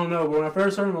better. I don't know, but when I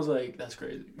first heard him, I was like, that's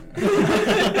crazy. You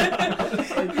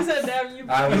said, damn, you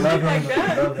I you love speak like him.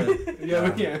 that. Love him. Yeah,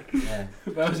 we can. Yeah.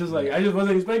 But I was just like, I just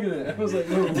wasn't expecting that. I was like,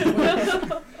 whoa.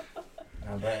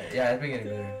 No, but yeah, it's been getting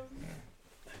better.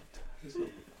 Damn. Yeah.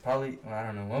 Probably, well, I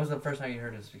don't know. When was the first time you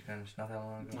heard him speak Spanish? Not that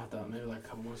long ago. Not that, maybe like a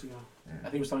couple months ago. Yeah. I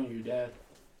think he was talking to your dad.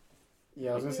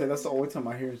 Yeah, I was gonna say that's the only time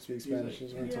I hear him speak He's Spanish like,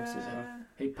 is when he talks to his Yeah.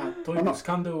 Hey, pa, estoy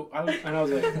buscando algo. And I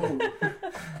was like, whoa.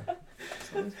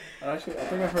 Actually, I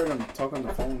think I've heard him talk on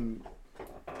the phone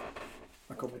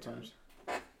a couple times.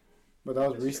 But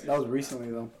that was That's that was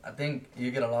recently though. I think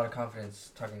you get a lot of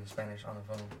confidence talking Spanish on the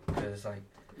phone because it's like,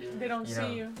 They don't You see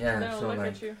know, you. yeah, They don't so, look like,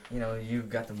 at you. you know, you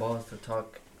got the balls to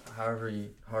talk however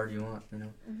hard you want, you know.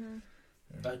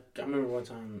 Mm-hmm. Like, I remember one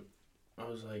time, I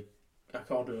was like, I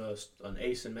called an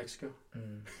Ace in Mexico.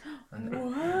 And-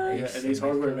 What? Yeah, an Ace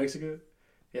Hardware in Mexico.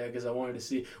 Yeah, because I wanted to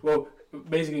see. Well,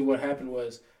 basically what happened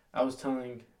was I was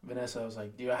telling Vanessa, I was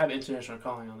like, dude, I have international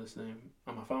calling on this thing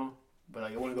on my phone, but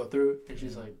like, I want to go through it. And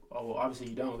she's like, oh, well, obviously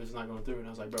you don't because it's not going through. And I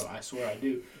was like, bro, I swear I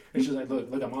do. And she's like,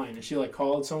 look at mine. And she like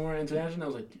called somewhere international. I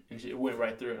was like, and it went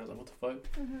right through. And I was like, what the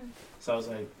fuck? Mm-hmm. So I was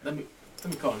like, let me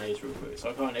call an Ace real quick. So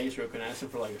I called an Ace real quick and asked him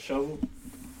for like a shovel,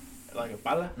 like a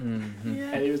pala. Mhm.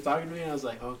 Yeah. And he was talking to me, and I was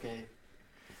like, okay.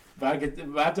 But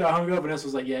after I hung up, Vanessa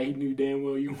was like, yeah, he knew damn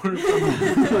well you weren't from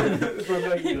Mexico. I was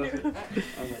like,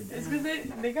 It's damn.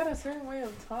 because they got a certain way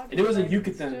of talking. And it was in like,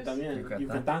 Yucatan it's just- también.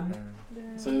 Yucatan.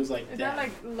 Damn. So it was like, Is damn. that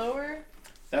like lower?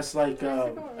 That's like,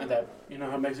 Mexico or and that, you know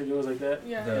how Mexico is like that?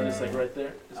 Yeah. The- And it's like right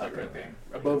there. It's like Okay. right there.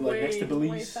 Above, like next to Way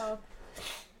Belize. south.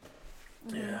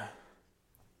 Mhm. Yeah.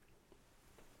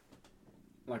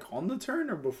 Like on the turn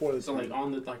or before the So turn? like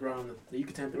on the, like right on the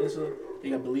Yucatan Peninsula,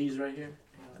 you got Belize right here.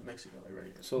 You got Mexico like right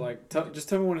here. So like just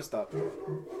tell me when to stop. Okay,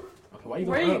 why you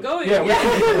Where are going you up? going? Yeah,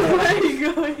 Where are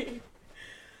you going?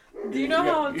 Do you know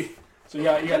how So you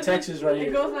got Texas right it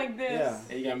here. goes like this? Yeah.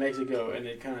 And you got Mexico, and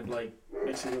it kind of like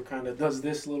Mexico kind of does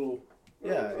this little.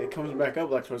 Yeah, it comes back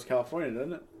up like towards California,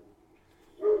 doesn't it?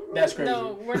 That's crazy.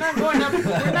 No, we're not going up.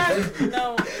 We're not.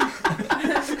 No.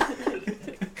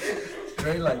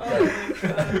 Straight like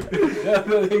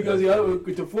that. It goes the other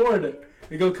way to Florida.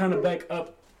 It goes kind of back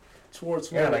up towards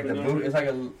Florida. Yeah, like the boot. It's like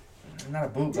a not a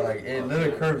boot, but like it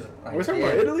literally curves. Like, We're talking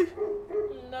about Italy.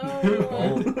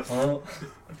 No. Oh.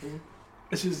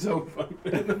 This is so funny.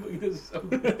 This is so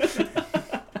funny.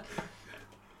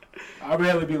 I'd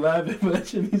rather be laughing, but that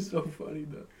shit be so funny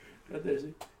though. Right there,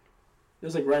 see?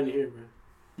 It's like right in here, bro.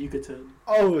 You could tell.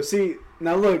 Oh, see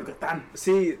now look.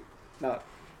 See, no,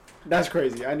 that's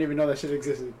crazy. I didn't even know that shit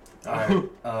existed.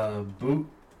 Alright, boot,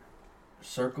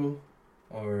 circle,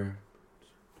 or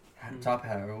top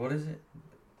hat, or what is it?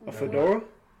 A fedora?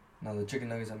 No, the chicken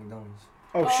nuggets at McDonald's.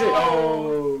 Oh shit!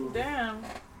 Oh damn.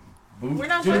 Boot. We're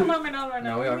not talking about McDonald's right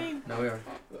now. No, we What are. do you mean? No, we are.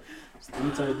 Let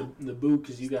me tell you the boot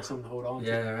because you got something to hold on to.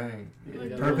 Yeah, right.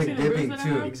 Yeah, Perfect dipping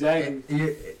too. Exactly.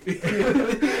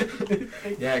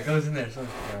 Yeah, it goes in there. So,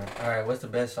 all right, what's the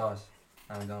best sauce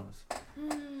at McDonald's?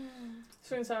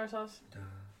 Sweet and sour sauce.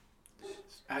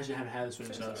 I actually haven't had this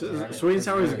one. Sweet and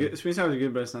sour is good. Sweet and sour is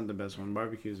good, but it's not the best one.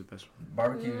 Barbecue is the best one.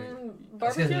 Barbecue.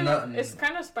 Barbecue. It's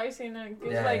kind of spicy and it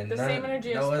gives like the same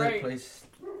energy as no Sprite. other place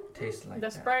tastes like the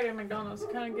that. Sprite at McDonald's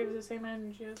kind of gives the same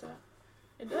energy as that.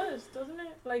 It does, doesn't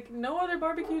it? Like no other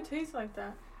barbecue tastes like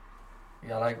that.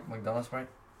 Yeah, I like McDonald's Sprite.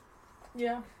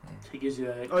 Yeah. He gives you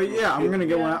that. Oh yeah, I'm gonna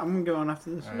get Yeah. one. I'm gonna get one after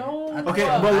this. Right. No. Okay,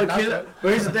 Well, but look, I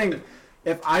here's the thing.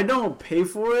 If I don't pay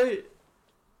for it,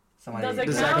 Somebody, Does it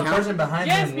Does count? that the person behind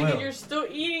Yes, him because will. you're still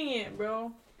eating it,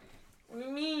 bro. What do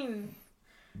you mean?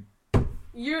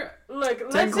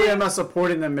 Let's technically say I'm not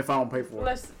supporting them if I don't pay for it.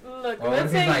 let's Well, what let's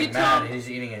if say he's like you mad tell and he's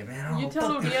eating it, man? you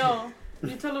tell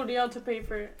Uriel to pay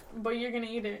for it, but you're gonna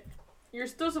eat it. You're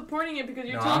still supporting it because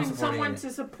you're No, I'm telling supporting someone it. to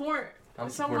support I'm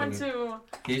someone supporting it.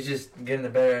 to He's just getting the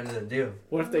better end of the deal.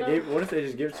 What if they No. What if they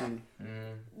just give it to me?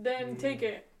 then take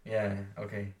it. Yeah.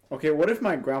 Okay. Okay, what if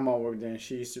my grandma worked there and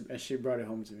she brought it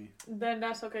home to me? Then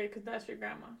that's okay because that's your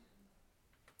grandma.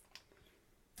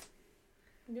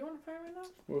 Do you want to fight right now?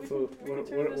 What if We can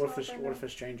turn this off right what now. if a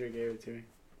stranger gave it to me?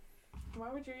 Why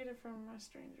would you eat it from a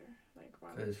stranger? Like why?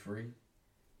 Cause it's free.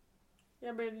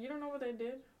 Yeah, but you don't know what they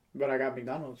did. But I got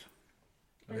McDonald's.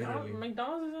 Literally.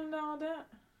 McDonald's isn't down with that.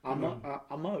 I'm No.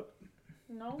 I'm up.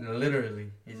 No.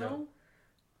 Literally. He's No.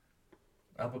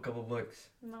 up a couple bucks.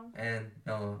 No. And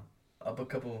up a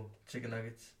couple chicken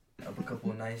nuggets, up a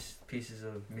couple nice pieces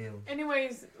of meals.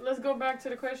 Anyways, let's go back to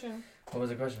the question. What was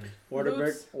the question?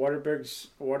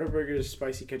 Whataburger's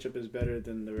spicy ketchup is better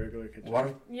than the regular ketchup.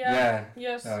 Water? Yeah.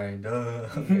 Yes. All right, duh.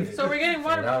 So we're getting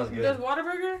water. That was good. Does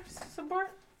Whataburger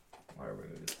support?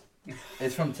 Whataburger.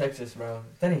 It's from Texas, bro.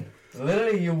 Estephany,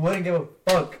 literally, you wouldn't give a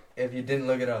fuck if you didn't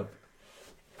look it up.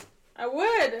 I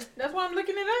would. That's why I'm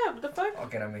looking it up. The fuck?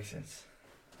 Okay, that makes sense.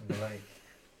 But like,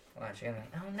 watch, you're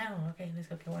like, oh no, okay, let's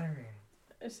go get Whataburger.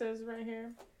 It says right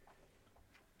here.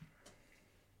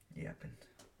 Yapping.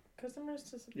 Customers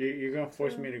to support. You're gonna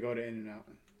force me to go to In-N-Out.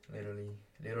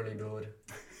 Literally, dude.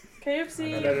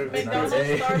 KFC, Another- McDonald's, another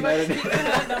day. Starbucks,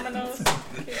 Pizza Hut, Domino's,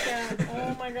 Kit Kat.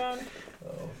 Oh my god.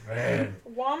 Oh man.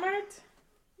 Walmart,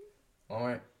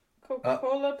 Alright.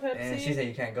 Coca-Cola, And she Pepsi, said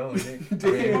you can't go.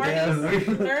 Dude. Marty's,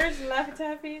 Nerds, Laffy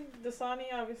Taffy, Dasani,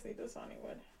 obviously Dasani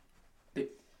would.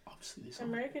 Obviously, this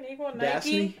American Eagle, Dasani?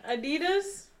 Nike,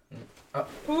 Adidas, Oh.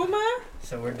 Puma,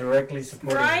 So we're directly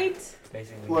supporting. Sprite,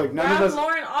 Basically. Look, none of Ralph us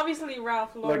Lauren, obviously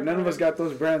Ralph Lauren. like none of us got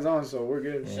those brands on, so we're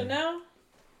good. Yeah. Chanel.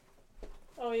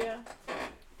 Oh yeah.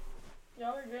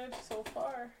 Y'all are good so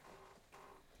far.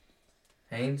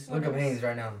 Hanes, What look up else? Hanes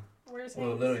right now. Where's We'll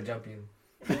Hanes? literally jump you.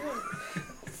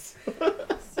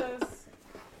 Says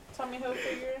Tommy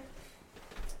Hilfiger,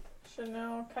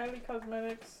 Chanel, Kylie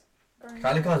Cosmetics. Garnier.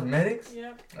 Kylie Cosmetics?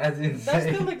 Yep. That's insane.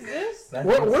 That still exists. That's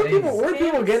Where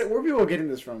insane. people getting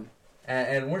this from?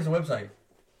 And where's the website?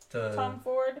 To Tom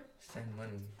Ford. send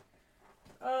money.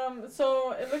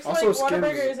 So it looks Also, like Skims-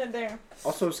 Whataburger isn't there.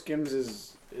 Also, Skims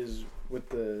is with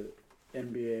the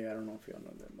NBA. I don't know if y'all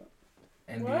know that, but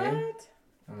NBA? What?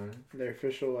 Alright. their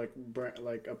official like brand,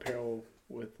 like apparel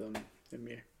with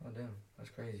NBA. Oh damn, that's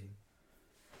crazy.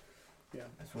 Yeah,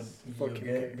 That's what you Fucking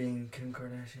get K. being Kim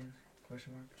Kardashian?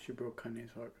 Question mark? she broke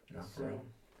Kanye's heart. No, So- for real.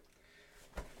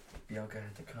 Bianca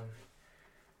had to come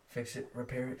fix it,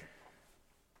 repair it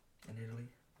in Italy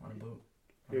on a boat.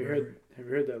 Have you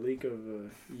heard that leak of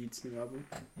Yeat's new album?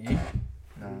 Yeet?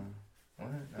 No.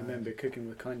 What? That man been cooking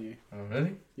with Kanye. Oh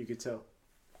really? You could tell.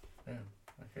 Damn,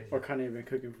 that's crazy. Or Kanye been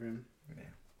cooking for him. Yeah.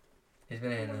 He's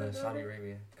been in Oh my Saudi God.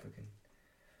 Arabia cooking,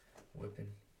 whipping.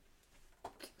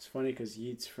 It's funny because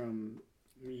Yeat's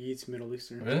Middle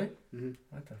Eastern. Really? Mm-hmm.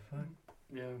 What the fuck?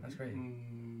 Yeah. That's crazy.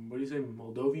 What do you say,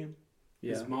 Moldovan?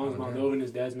 Yeah. His mom's Moldovan,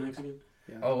 his dad's Mexican.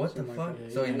 Yeah. Oh, what the fuck?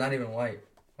 Yeah, so he's not even white,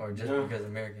 or just because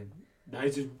American? No,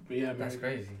 he's just American. That's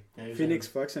crazy. Yeah, Phoenix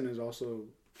Flexen is also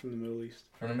from the Middle East.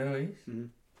 From the Middle East? Mm-hmm.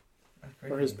 That's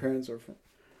crazy. Or his parents are from.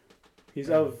 He's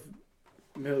of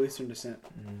Middle Eastern descent.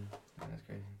 That's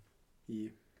crazy. Yeah.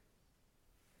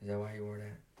 Is that why he wore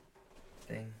that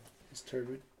thing? His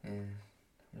turban. Yeah.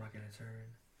 Rocking a turban.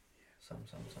 Yeah.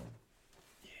 Something.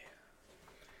 Yeah.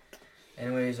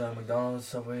 Anyways, McDonald's,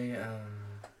 Subway,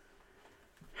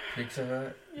 Pizza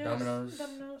Hut, yes, Domino's.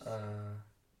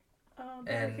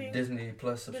 And Disney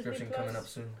Plus subscription coming up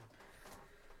soon.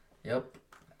 Yep.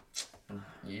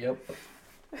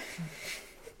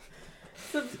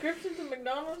 Subscription to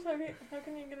McDonald's? How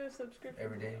can you get a subscription?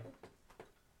 Every day.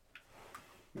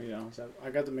 McDonald's app. I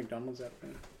got the McDonald's app,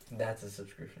 man. That's a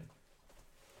subscription.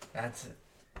 That's it.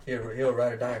 He'll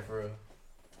ride or die for real.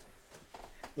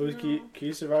 Louis, can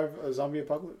you survive a zombie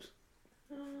apocalypse?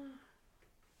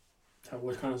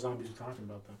 What kind of zombies are you talking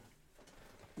about, though?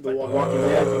 The Walking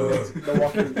Dead. The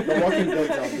Walking Dead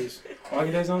zombies.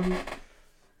 Walking Dead zombies?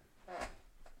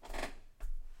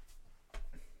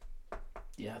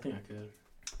 Yeah, I think I could.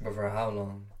 But for how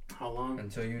long? How long?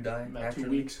 Until you die? About 2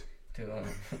 weeks. Too long.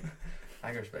 I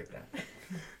can respect that.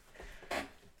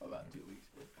 About 2 weeks.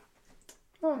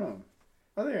 I don't know.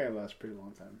 I think I last a pretty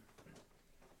long time.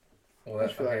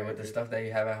 What? Okay, with the stuff that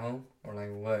you have at home? Or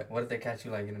like what? What if they catch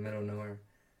you like in the middle of nowhere?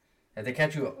 If they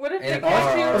catch you what if in they a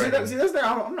car see, that's there.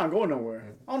 I'm not going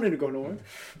nowhere. I don't need to go nowhere.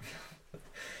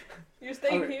 You're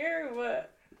staying here or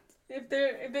what? If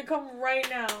they come right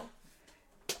now.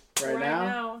 Right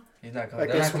now? He's not coming.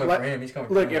 Like they're not coming for him. He's coming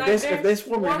for him. Look, if they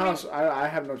swarm your house, I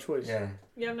have no choice. Yeah.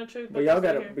 You have no choice. But y'all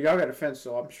got a fence,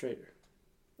 so I'm straight.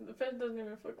 The fence doesn't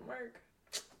even fucking work.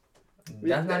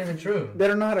 That's not even true. They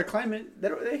don't know how to climb it.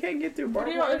 They can't get through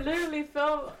barbed wire. It literally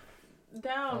fell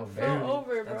down, fell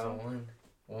over, bro. That's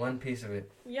one piece of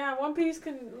it. Yeah, one piece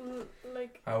can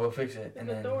like. I will fix it, and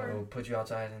then we'll put you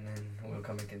outside, and then we'll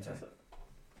come back inside.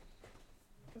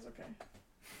 That's okay.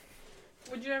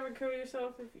 Would you ever kill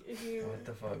yourself if you? What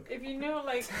the fuck? If you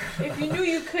knew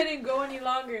you couldn't go any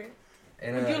longer,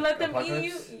 would you let them eat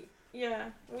you? Yeah.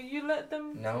 Would you let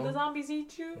them? No. The zombies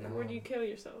eat you, no. or would you kill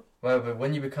yourself? Well, but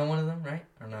when you become one of them, right?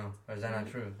 Or no? Or is that not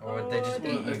true? Or would they just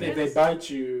eat you? If they bite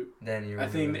you, then you. I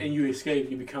think, and you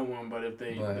escape, you become one. But if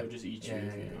they'll just eat you,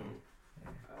 if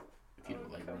you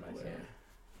don't like them,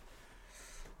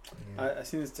 I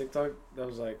seen this TikTok that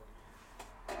was like,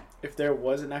 if there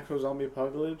was an actual zombie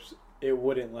apocalypse, it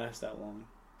wouldn't last that long.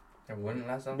 It wouldn't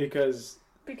last that long? Because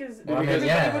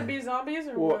everybody would be zombies,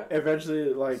 or what?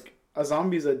 Eventually, like, a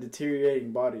zombie is a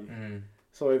deteriorating body.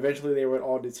 So eventually they would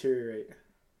all deteriorate.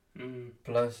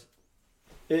 Plus,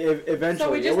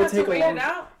 eventually, it would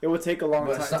take a long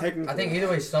time. I think either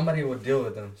way, somebody will deal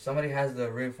with them. Somebody has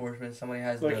the reinforcements. Somebody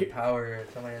has the power.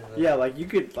 Somebody has the... Yeah,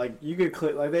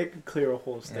 they could clear a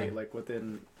whole state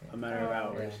within a matter of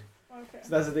hours. Okay. So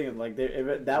that's the thing. Like,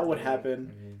 if that would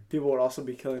happen, people would also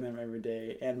be killing them every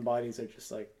day, and bodies are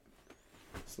just like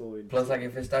slowly. Plus, like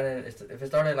if it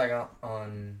started like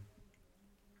on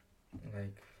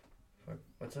like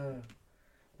what's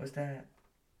that?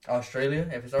 Australia.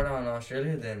 If it started on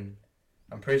Australia, then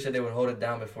I'm pretty sure they would hold it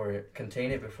down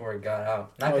contain it before it got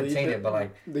out. Not contain it, but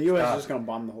like the U.S. is just gonna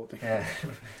bomb the whole thing. Yeah.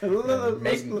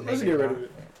 Let's get rid of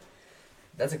it.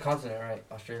 That's a continent, right?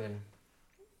 Australia.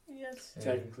 Yes. Yeah.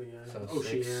 Technically, yeah. So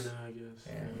Oceania, I guess.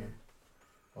 Yeah.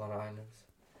 A lot of islands.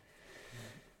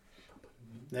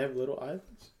 They have little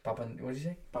islands. What did you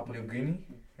say? Papua New Guinea.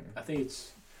 I think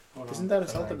it's. Isn't that a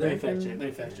South American?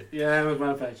 They fact check. Yeah, it was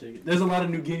my fact check. There's a lot of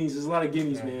New Guineas. There's a lot of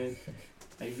Guineas, man.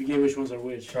 Like, you forget which ones are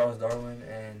which. Charles Darwin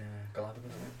and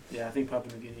Galapagos. Yeah, I think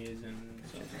Papua New Guinea is in.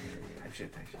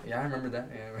 Yeah, I remember that.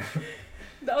 Yeah.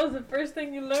 That was the first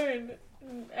thing you learned.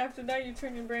 After that, you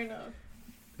turn your brain off.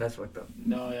 That's fucked up.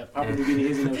 No, yeah, Papua New Guinea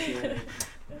is in Oceania.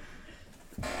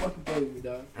 Fucking play with me,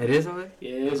 dog. It is over there?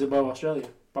 Yeah, it is above Australia.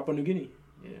 Papua New Guinea.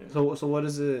 Yeah. So what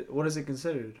is it? What is it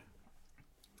considered?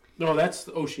 No, that's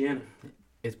Oceania.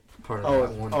 It's part of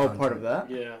that one continent. Part of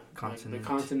that? Yeah. Continent. Like, the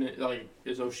continent,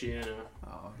 is Oceania.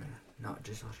 Oh, okay. Not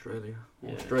just Australia.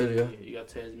 Yeah, Australia. You got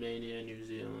Tasmania, New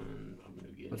Zealand, Papua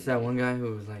New Guinea. What's that one guy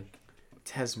who was like...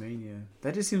 Tasmania.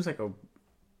 That just seems like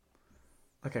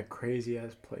a crazy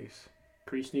ass place.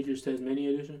 Pre-sneakers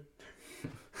Tasmania edition?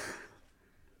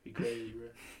 Be crazy, bro.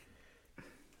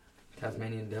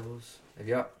 Tasmanian devils. If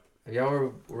y'all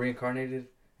were reincarnated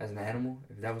as an animal,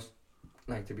 if that was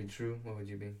like to be true, what would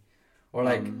you be? Or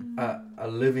like a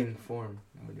living form,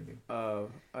 what would you be?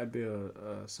 I'd be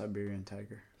a Siberian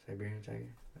tiger. Siberian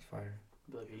tiger? That's fire.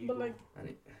 But like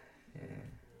yeah.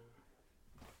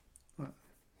 What?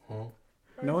 Huh?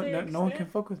 No one can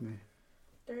fuck with me.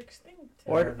 They're extinct.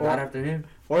 Or not after him.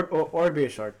 Or be a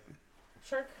shark.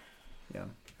 Shark. Yeah,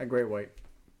 a great white.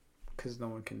 Because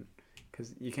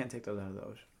you can't take those out of the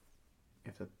ocean.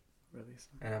 You have to release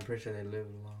them. And I'm pretty sure they live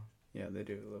long. Yeah, they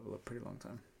do live a pretty long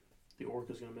time. The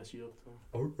orca's gonna mess you up though.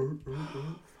 Fuck, I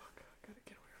gotta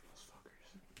get away from those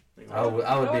fuckers. I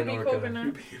would be an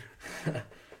orca.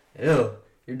 Ew,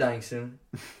 you're dying soon.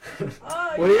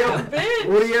 Oh,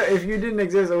 bitch! If you didn't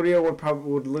exist, Uriel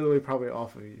would literally probably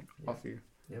off you.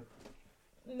 Yep.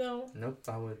 No. Nope,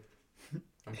 I would.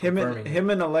 Him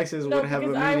and Alexis would have a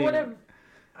meeting. I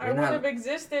would have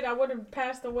existed. I would have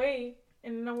passed away,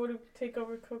 and I would have taken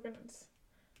over coconuts.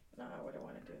 No, I wouldn't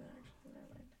want to do that. Actually,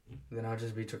 never mind. Then I'll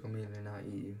just be Chocomeal and not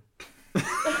eat you.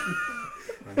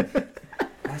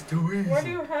 That's too easy. What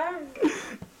do you have?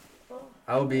 Oh.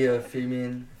 I would be a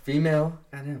female,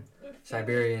 goddamn,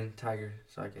 Siberian tiger,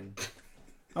 so I can.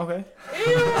 Okay.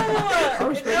 Ew!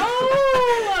 No!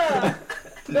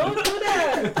 Don't do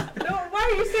that! No, why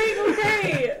are you saying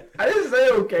okay? I didn't say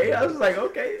okay. I was like,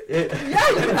 okay. Yeah, you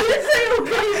did say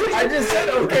okay. I just said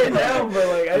okay now, but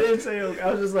like, I didn't say okay.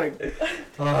 I was just like.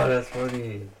 Oh, that's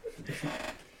funny.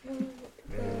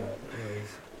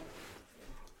 Anyways.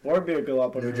 Or be a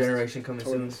Galapagos. New generation coming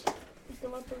soon.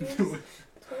 Galapagos?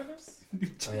 Tortoise?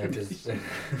 Oh yeah, because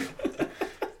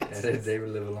they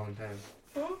would live a long time.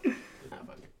 Huh?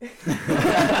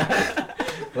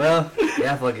 Well,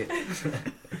 yeah, fuck it.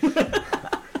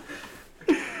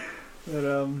 But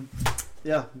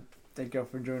yeah, thank y'all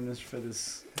for joining us for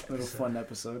this little fun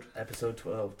episode. Episode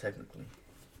 12, technically.